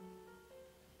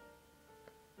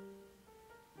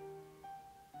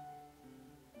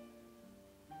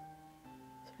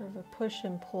 Sort of a push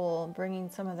and pull, bringing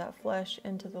some of that flesh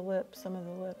into the lip, some of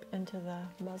the lip into the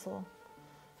muzzle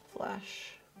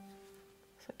flesh.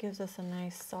 So it gives us a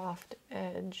nice soft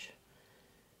edge.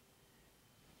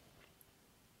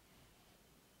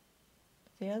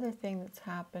 The other thing that's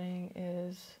happening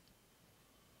is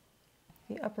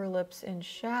the upper lip's in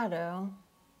shadow,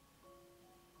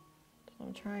 so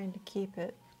I'm trying to keep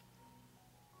it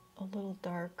a little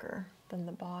darker than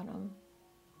the bottom.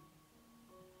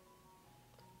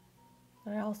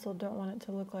 But I also don't want it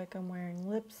to look like I'm wearing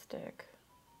lipstick.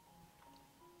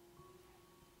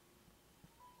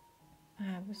 I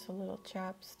have just a little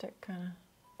chapstick kind of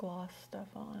gloss stuff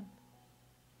on.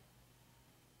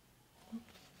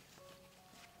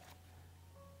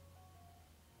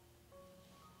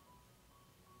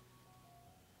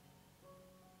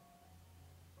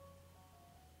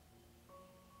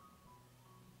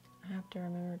 I have to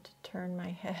remember to turn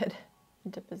my head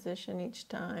into position each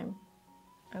time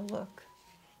I look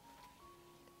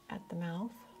at the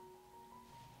mouth.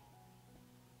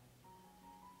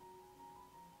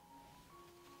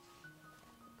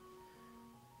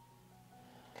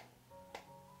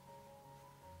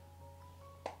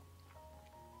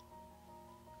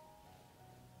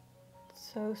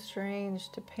 It's so strange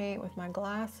to paint with my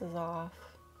glasses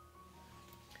off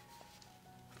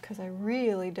because I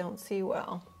really don't see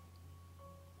well.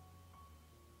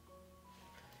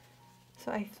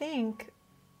 So I think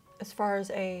as far as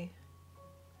a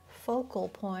focal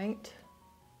point,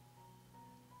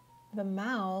 the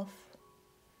mouth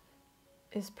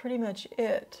is pretty much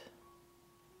it.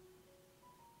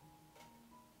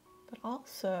 But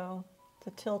also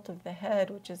the tilt of the head,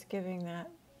 which is giving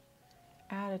that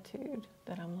attitude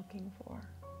that I'm looking for.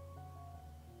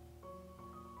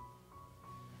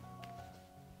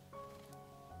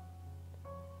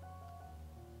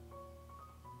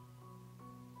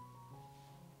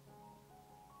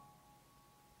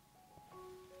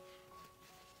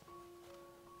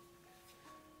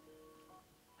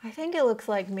 I think it looks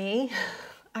like me.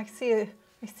 I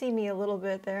see me a little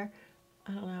bit there.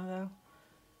 I don't know though.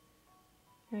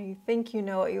 You know, you think you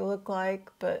know what you look like,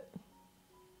 but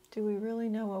do we really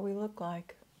know what we look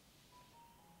like?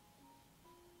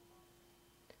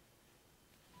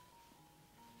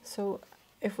 So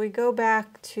if we go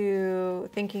back to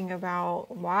thinking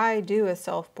about why do a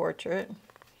self-portrait,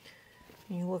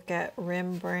 you look at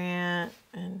Rembrandt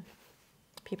and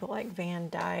people like Van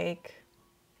Dyke,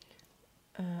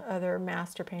 other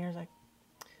master painters, like,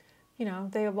 you know,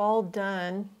 they have all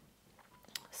done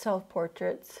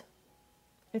self-portraits.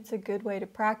 It's a good way to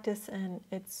practice, and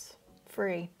it's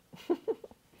free.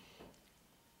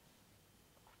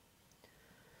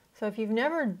 So if you've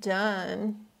never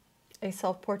done a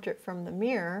self-portrait from the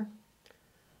mirror,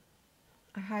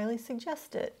 I highly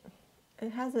suggest it.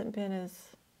 It hasn't been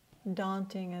as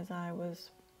daunting as I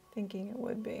was thinking it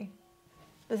would be.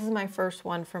 This is my first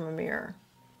one from a mirror.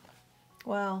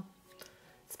 Well,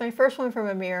 it's my first one from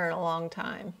a mirror in a long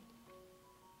time.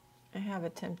 I have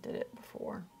attempted it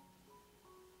before,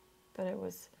 but it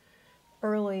was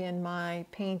early in my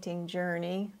painting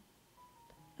journey,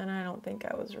 and I don't think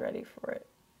I was ready for it.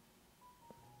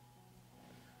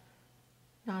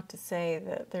 Not to say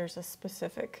that there's a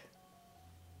specific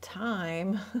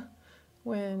time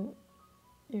when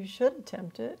you should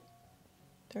attempt it.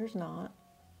 There's not.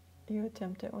 You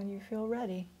attempt it when you feel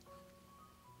ready.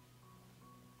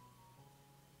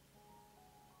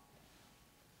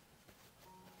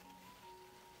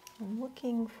 I'm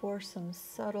looking for some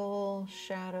subtle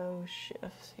shadow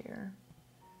shifts here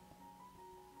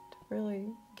to really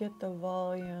get the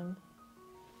volume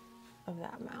of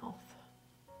that mouth.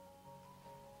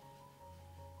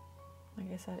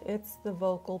 Like I said, it's the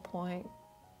vocal point.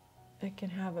 It can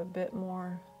have a bit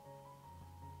more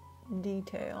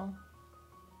detail.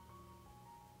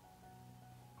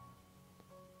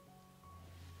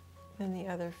 Than the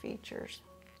other features.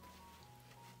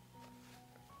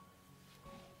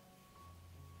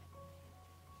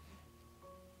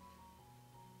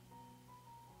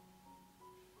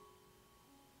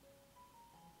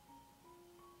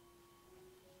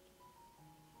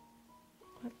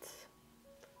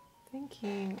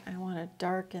 Thinking I want to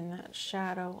darken that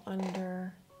shadow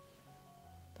under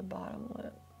the bottom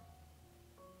lip.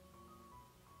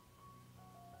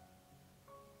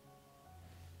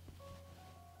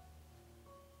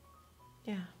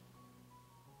 Yeah.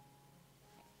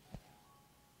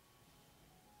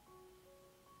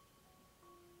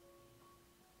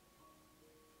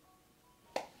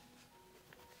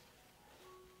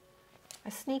 I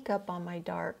sneak up on my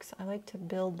darks. I like to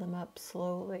build them up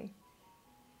slowly.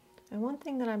 And one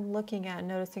thing that I'm looking at,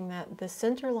 noticing that the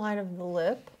center line of the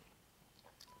lip,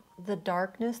 the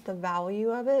darkness, the value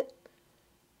of it,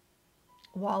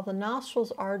 while the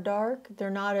nostrils are dark, they're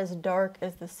not as dark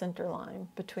as the center line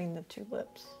between the two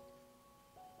lips.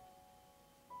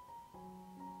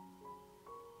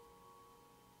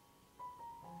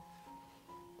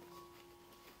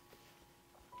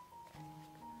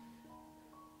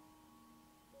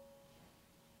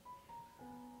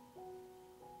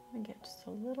 I get just a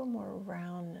little more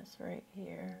roundness right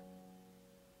here.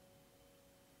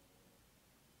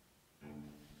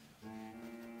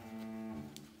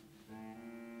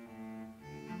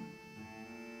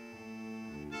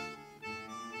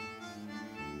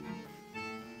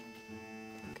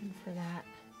 Looking for that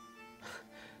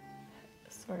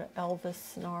sort of Elvis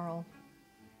snarl.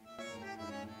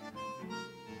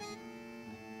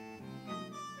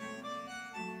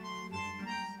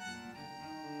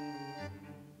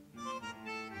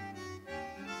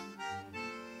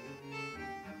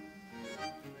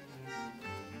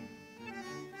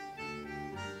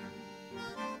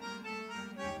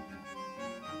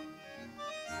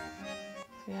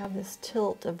 We have this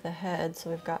tilt of the head, so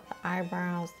we've got the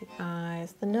eyebrows, the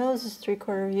eyes. The nose is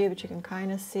 3/4 view, but you can kind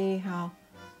of see how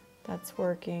that's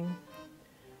working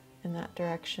in that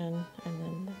direction, and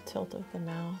then the tilt of the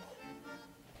mouth.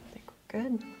 I think we're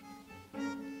good.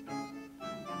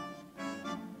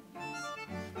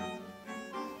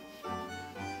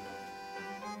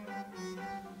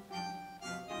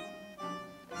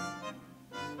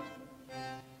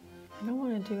 I don't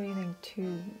want to do anything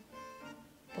too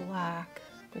black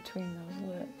between those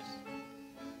lips,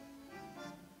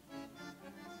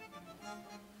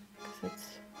 because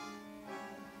it's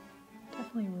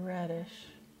definitely reddish.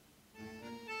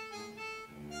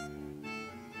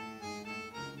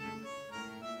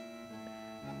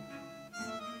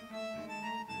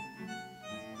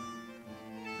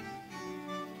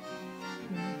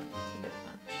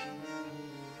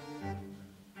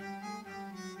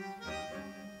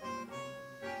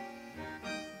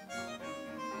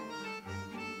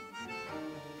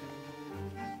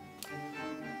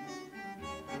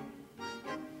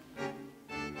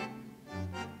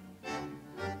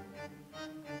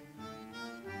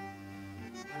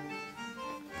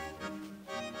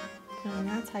 And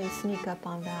that's how you sneak up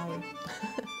on value.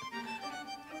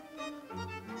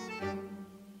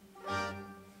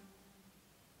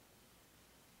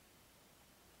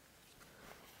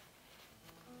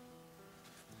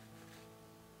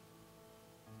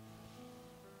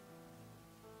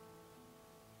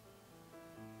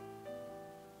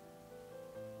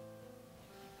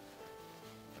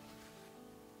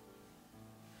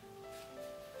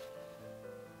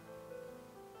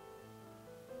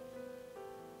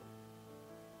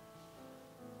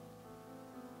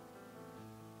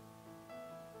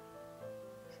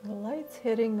 it's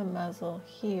hitting the muzzle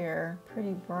here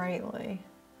pretty brightly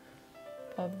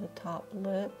above the top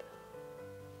lip.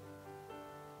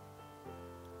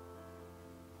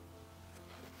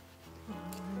 I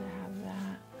wanted to have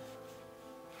that.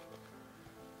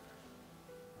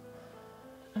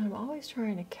 I'm always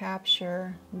trying to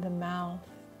capture the mouth,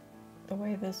 the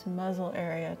way this muzzle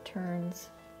area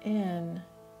turns in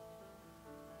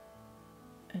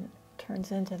and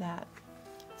turns into that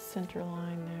center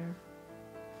line there.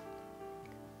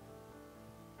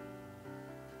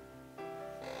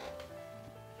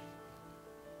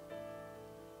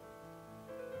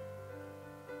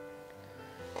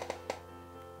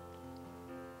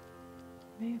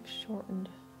 May have shortened.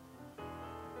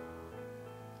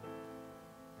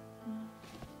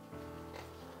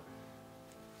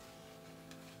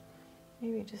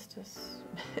 Maybe just a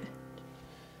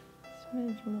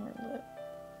smidge more lip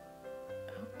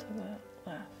out to the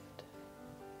left.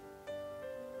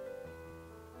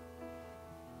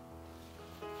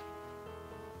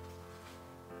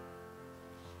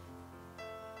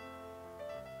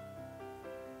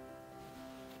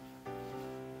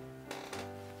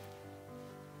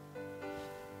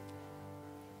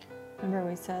 Remember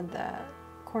we said that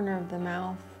corner of the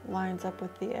mouth lines up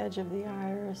with the edge of the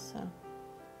iris, so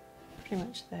pretty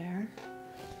much there.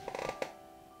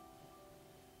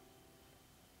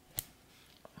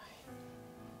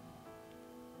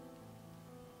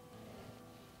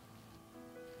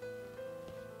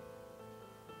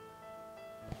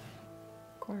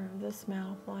 Corner of this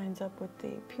mouth lines up with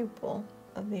the pupil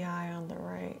of the eye on the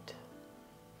right.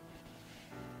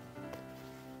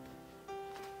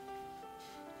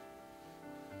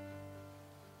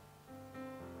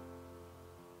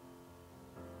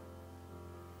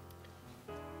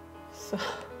 So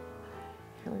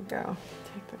here we go.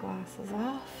 Take the glasses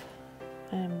off.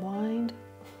 I am blind.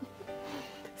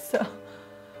 So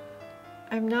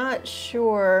I'm not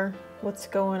sure what's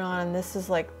going on. This is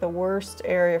like the worst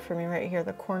area for me right here,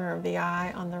 the corner of the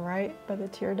eye on the right by the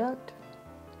tear duct.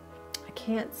 I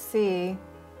can't see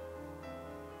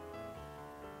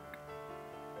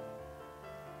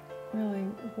really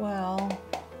well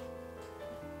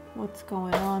what's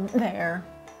going on there.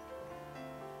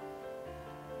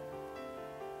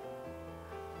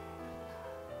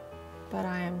 But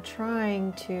I am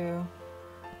trying to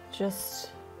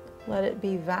just let it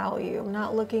be value. I'm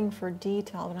not looking for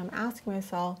detail, but I'm asking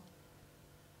myself,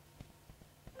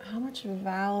 how much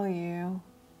value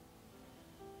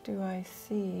do I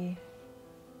see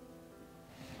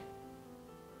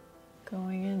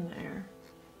going in there?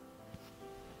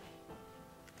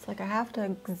 It's like I have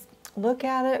to look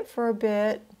at it for a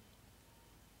bit,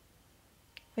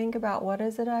 think about what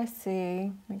is it I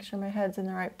see, make sure my head's in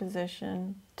the right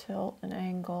position, tilt and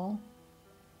angle.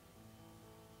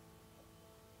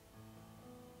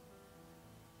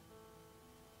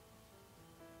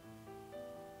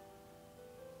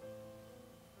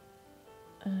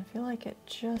 And I feel like it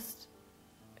just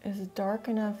is dark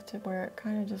enough to where it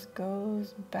kind of just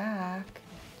goes back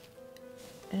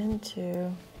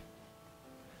into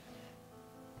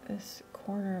this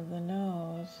corner of the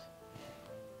nose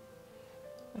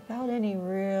without any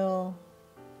real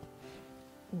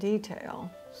detail.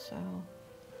 So,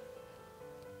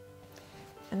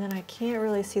 and then I can't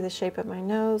really see the shape of my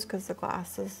nose because the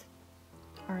glasses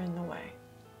are in the way.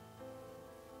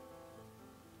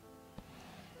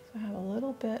 So I have a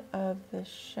little bit of the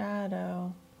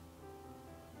shadow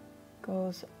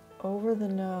goes over the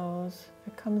nose.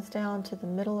 It comes down to the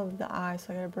middle of the eye,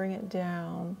 so I gotta bring it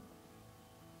down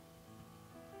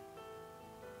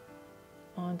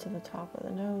onto the top of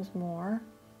the nose more,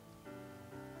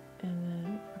 and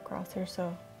then across here. So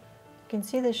you can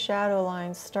see the shadow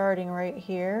line starting right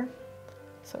here.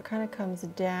 So it kind of comes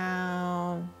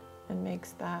down and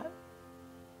makes that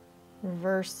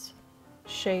reverse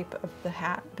shape of the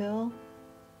hat bill.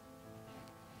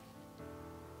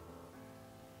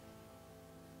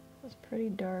 It's pretty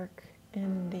dark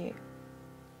in the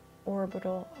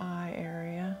orbital eye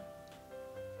area.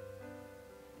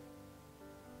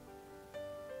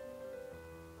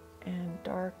 And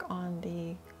dark on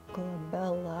the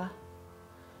glabella.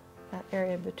 That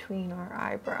area between our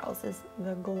eyebrows is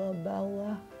the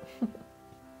glabella.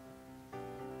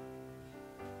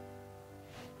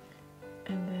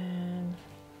 And then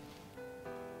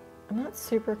I'm not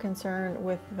super concerned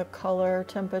with the color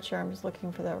temperature. I'm just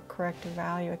looking for the correct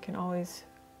value. I can always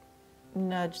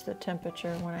nudge the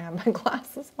temperature when I have my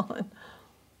glasses on.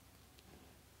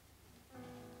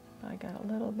 I got a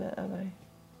little bit of a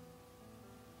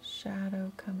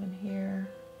shadow coming here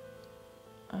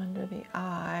under the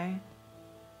eye.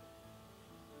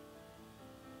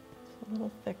 It's a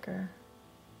little thicker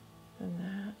than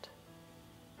that.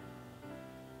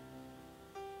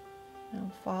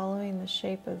 I'm following the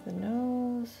shape of the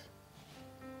nose.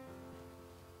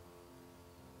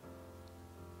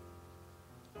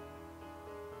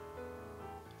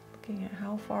 Looking at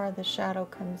how far the shadow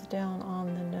comes down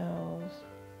on the nose.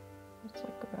 Let's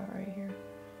look about right here.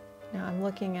 Now I'm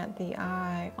looking at the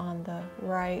eye on the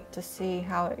right to see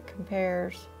how it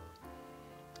compares.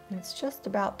 And it's just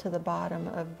about to the bottom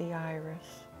of the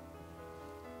iris.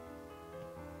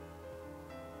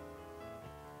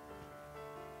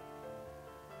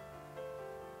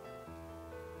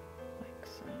 Like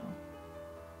so.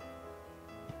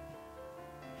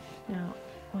 Now,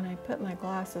 when I put my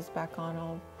glasses back on,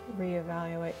 I'll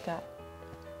reevaluate the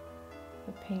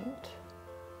paint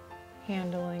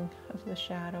handling of the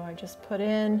shadow I just put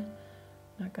in.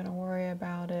 Not going to worry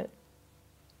about it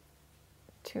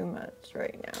too much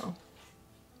right now.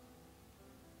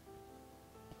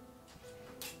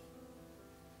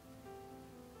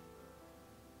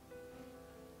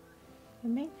 The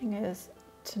main thing is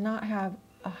to not have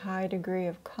a high degree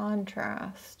of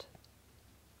contrast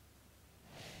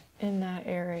in that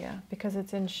area because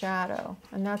it's in shadow,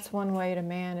 and that's one way to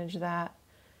manage that,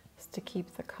 is to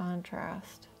keep the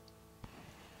contrast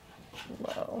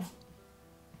low.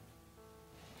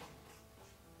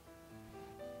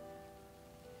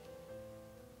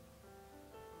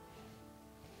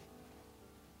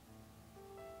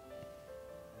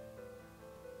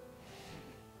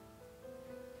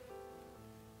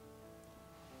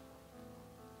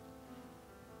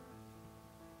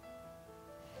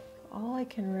 All I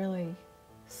can really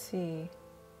see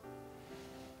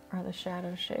are the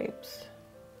shadow shapes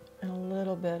and a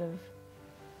little bit of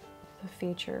the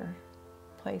feature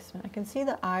placement. I can see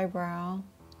the eyebrow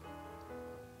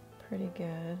pretty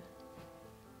good.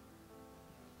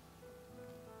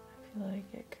 I feel like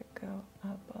it could go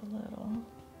up a little.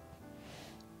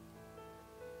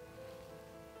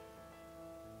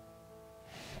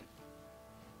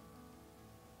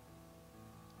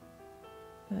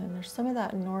 And there's some of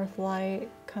that north light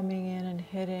coming in and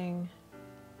hitting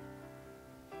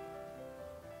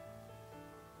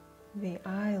the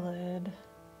eyelid.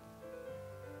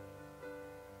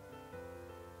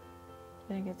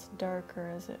 I think it's darker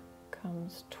as it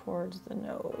comes towards the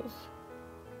nose.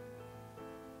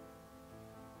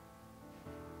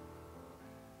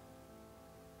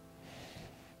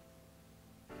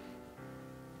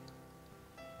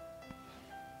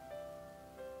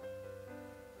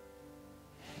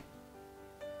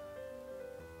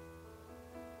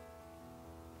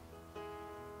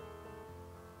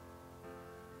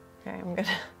 Okay, I'm gonna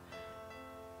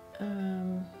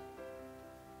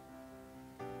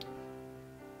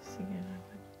see again.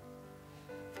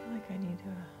 I feel like I need to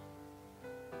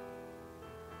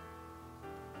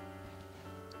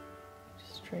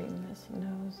just straighten this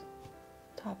nose,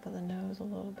 top of the nose a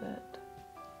little bit.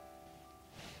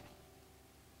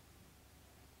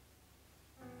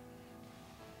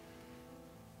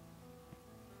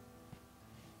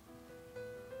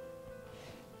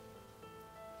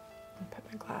 Put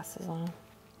my glasses on.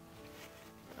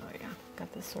 Oh yeah,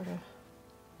 got this sort of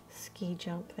ski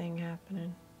jump thing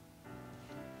happening.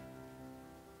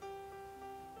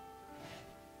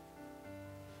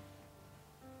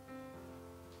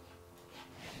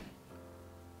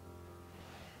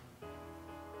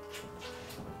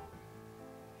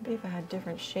 Maybe if I had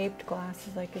different shaped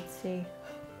glasses I could see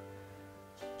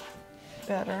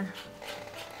better.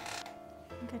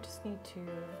 I think I just need to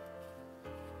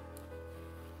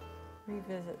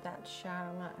revisit that shadow.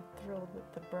 I'm not thrilled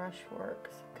with the brush work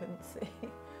because I couldn't see.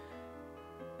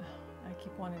 I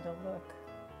keep wanting to look.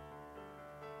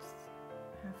 Just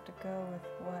have to go with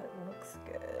what looks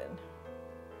good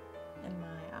in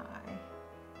my eye.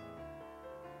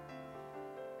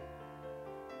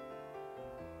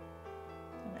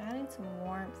 I'm adding some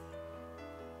warmth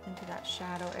into that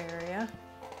shadow area.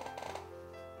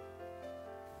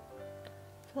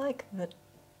 I feel like the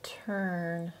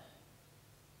turn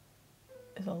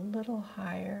is a little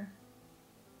higher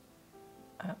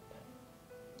up.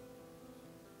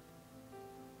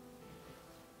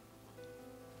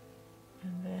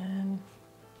 And then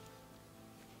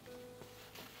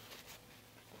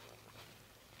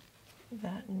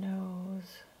that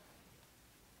nose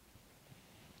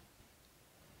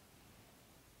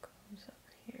goes up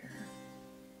here.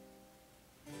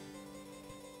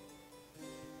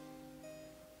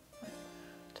 Like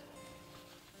that.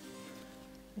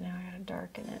 Now I gotta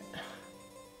darken it.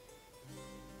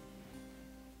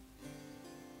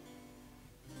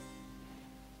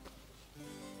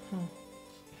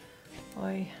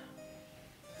 Boy.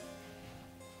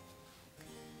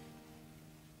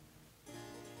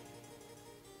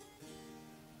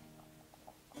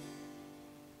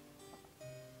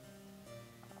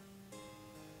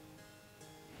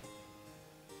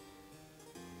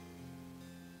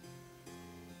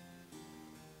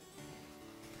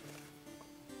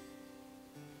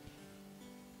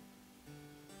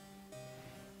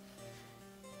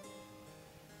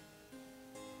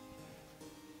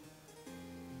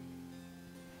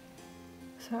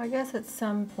 So I guess at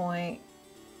some point,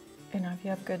 you know, if you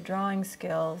have good drawing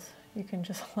skills, you can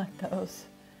just let those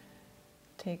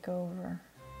take over.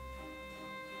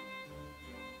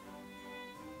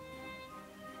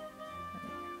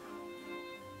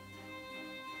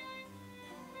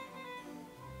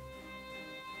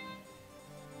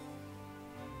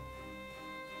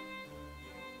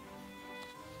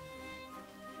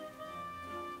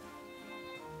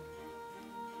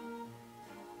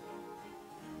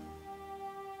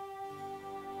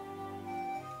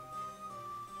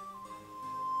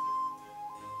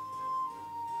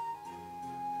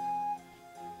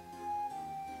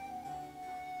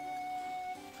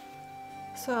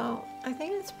 So I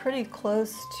think it's pretty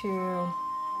close to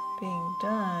being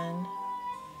done.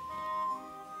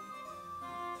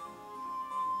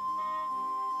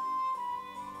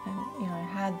 And you know, I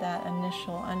had that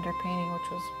initial underpainting,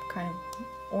 which was kind of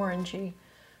orangey.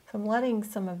 So I'm letting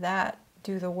some of that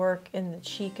do the work in the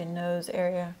cheek and nose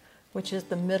area, which is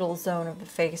the middle zone of the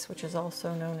face, which is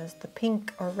also known as the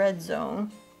pink or red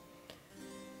zone.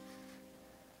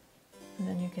 And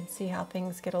then you can see how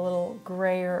things get a little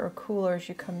grayer or cooler as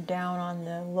you come down on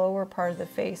the lower part of the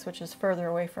face, which is further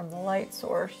away from the light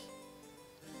source.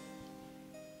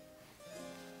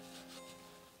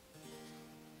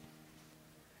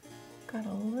 Got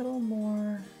a little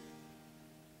more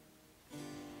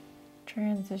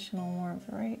transitional warmth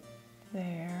right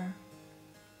there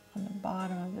on the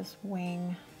bottom of this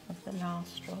wing of the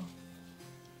nostril.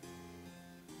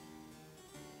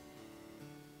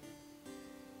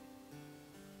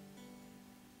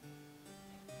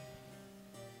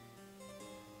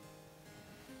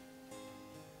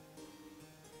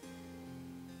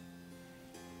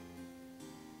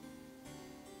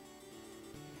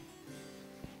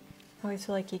 I always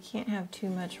feel like you can't have too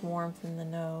much warmth in the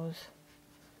nose,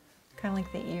 kind of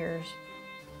like the ears.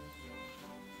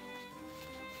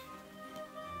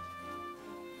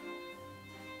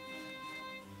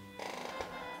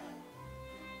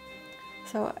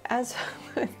 So as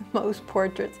with most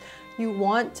portraits, you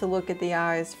want to look at the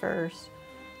eyes first,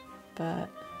 but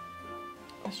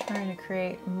I was trying to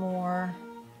create more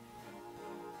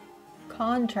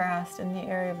contrast in the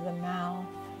area of the mouth.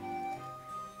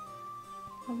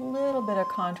 A little bit of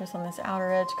contrast on this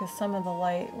outer edge because some of the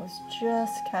light was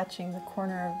just catching the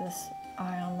corner of this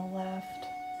eye on the left.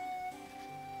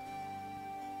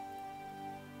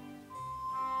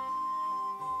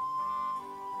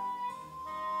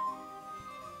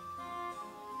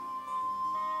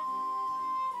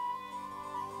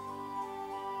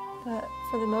 But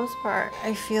for the most part,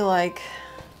 I feel like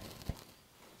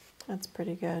that's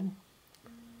pretty good.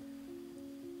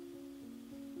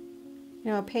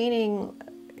 You know, a painting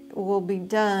will be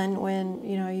done when,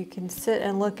 you know, you can sit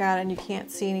and look at it and you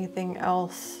can't see anything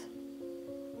else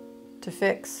to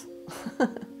fix.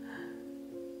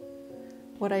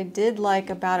 What I did like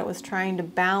about it was trying to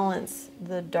balance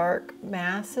the dark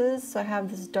masses. So I have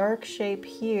this dark shape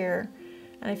here,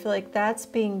 and I feel like that's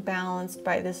being balanced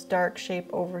by this dark shape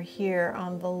over here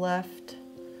on the left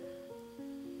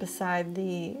beside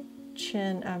the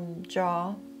chin,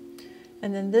 jaw.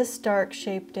 And then this dark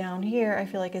shape down here, I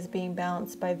feel like is being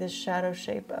balanced by this shadow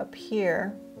shape up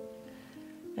here.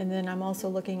 And then I'm also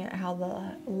looking at how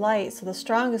the light, so the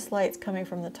strongest light's coming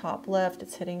from the top left.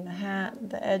 It's hitting the hat,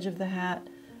 the edge of the hat,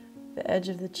 the edge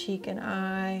of the cheek and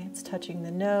eye. It's touching the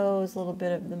nose, a little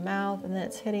bit of the mouth, and then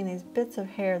it's hitting these bits of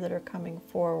hair that are coming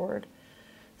forward.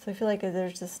 So I feel like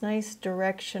there's this nice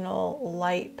directional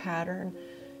light pattern,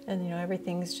 and you know,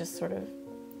 everything's just sort of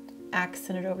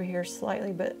accented over here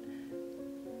slightly, but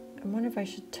I wonder if I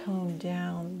should tone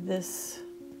down this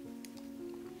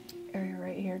area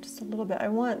right here just a little bit. I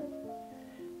want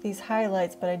these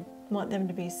highlights, but I want them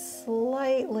to be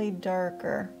slightly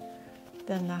darker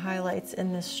than the highlights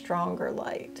in this stronger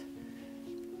light.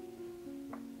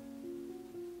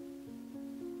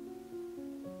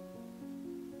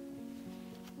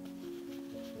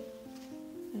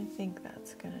 I think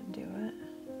that's gonna do it.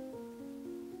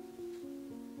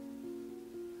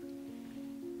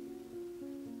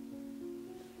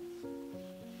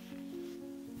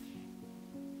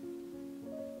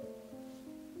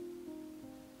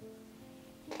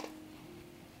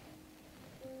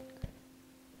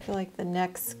 I feel like the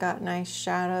neck's got nice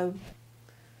shadow,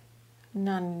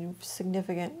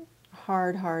 non-significant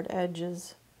hard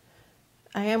edges.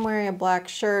 I am wearing a black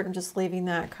shirt. I'm just leaving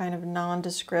that kind of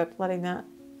nondescript, letting that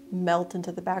melt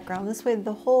into the background. This way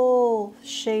the whole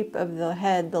shape of the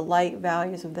head, the light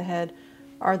values of the head,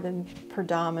 are the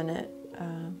predominant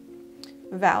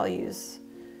values.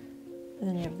 And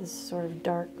then you have this sort of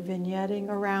dark vignetting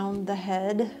around the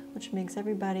head, which makes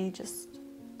everybody just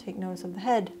take notice of the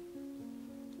head.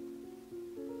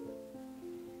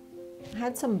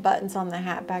 had some buttons on the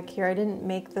hat back here. I didn't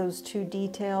make those too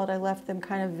detailed. I left them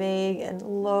kind of vague and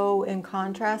low in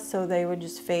contrast so they would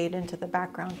just fade into the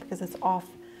background because it's off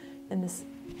in this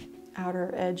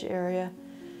outer edge area.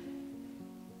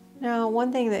 Now,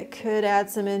 one thing that could add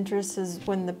some interest is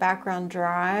when the background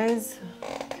dries,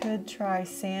 could try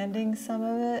sanding some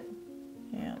of it.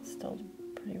 Yeah, it's still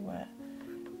pretty wet.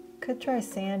 Could try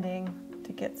sanding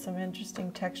to get some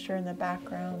interesting texture in the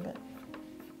background, but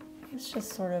it's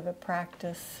just sort of a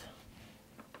practice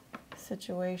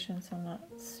situation, so I'm not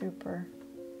super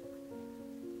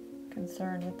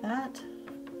concerned with that.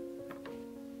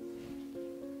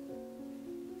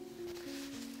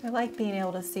 I like being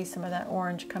able to see some of that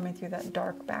orange coming through that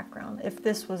dark background. If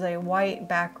this was a white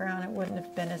background, it wouldn't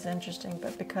have been as interesting,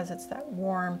 but because it's that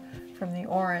warm from the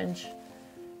orange,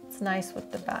 it's nice with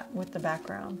the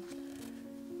background.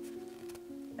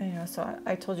 You know, so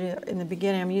I told you in the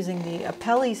beginning I'm using the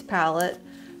Apelles palette.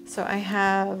 So I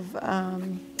have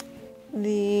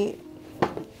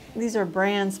these are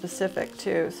brand specific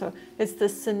too. So it's the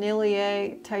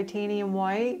Sennelier Titanium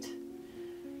White,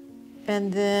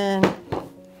 and then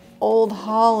Old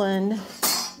Holland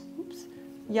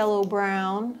Yellow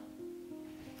Brown,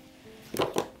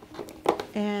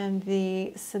 and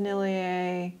the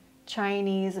Sennelier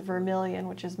Chinese Vermilion,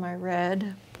 which is my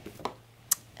red.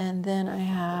 And then I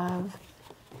have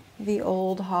the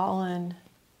Old Holland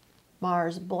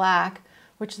Mars Black,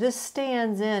 which this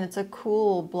stands in. It's a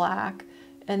cool black,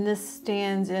 and this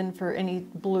stands in for any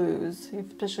blues,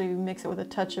 especially if you mix it with a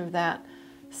touch of that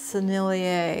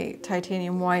Sennelier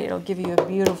Titanium White. It'll give you a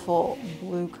beautiful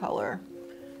blue color,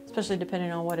 especially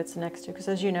depending on what it's next to, because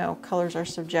as you know, colors are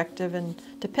subjective and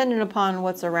dependent upon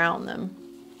what's around them.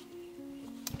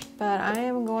 But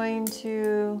I'm going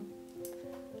to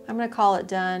call it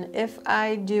done. If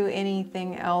I do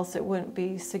anything else, it wouldn't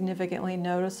be significantly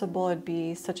noticeable. It'd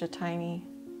be such a tiny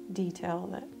detail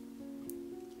that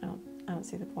I don't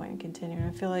see the point in continuing.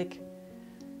 I feel like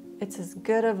it's as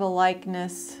good of a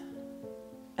likeness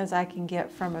as I can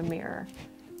get from a mirror.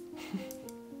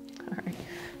 All right,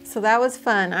 so that was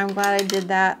fun. I'm glad I did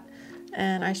that,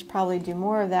 and I should probably do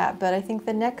more of that, but I think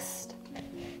the next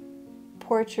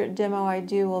portrait demo I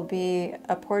do will be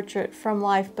a portrait from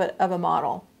life, but of a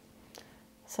model.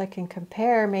 So I can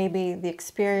compare maybe the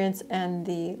experience and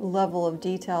the level of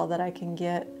detail that I can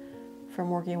get from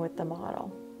working with the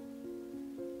model.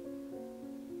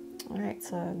 All right,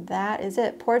 so that is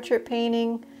it. Portrait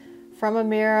painting from a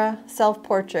mirror,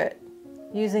 self-portrait,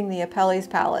 using the Apelles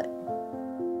palette.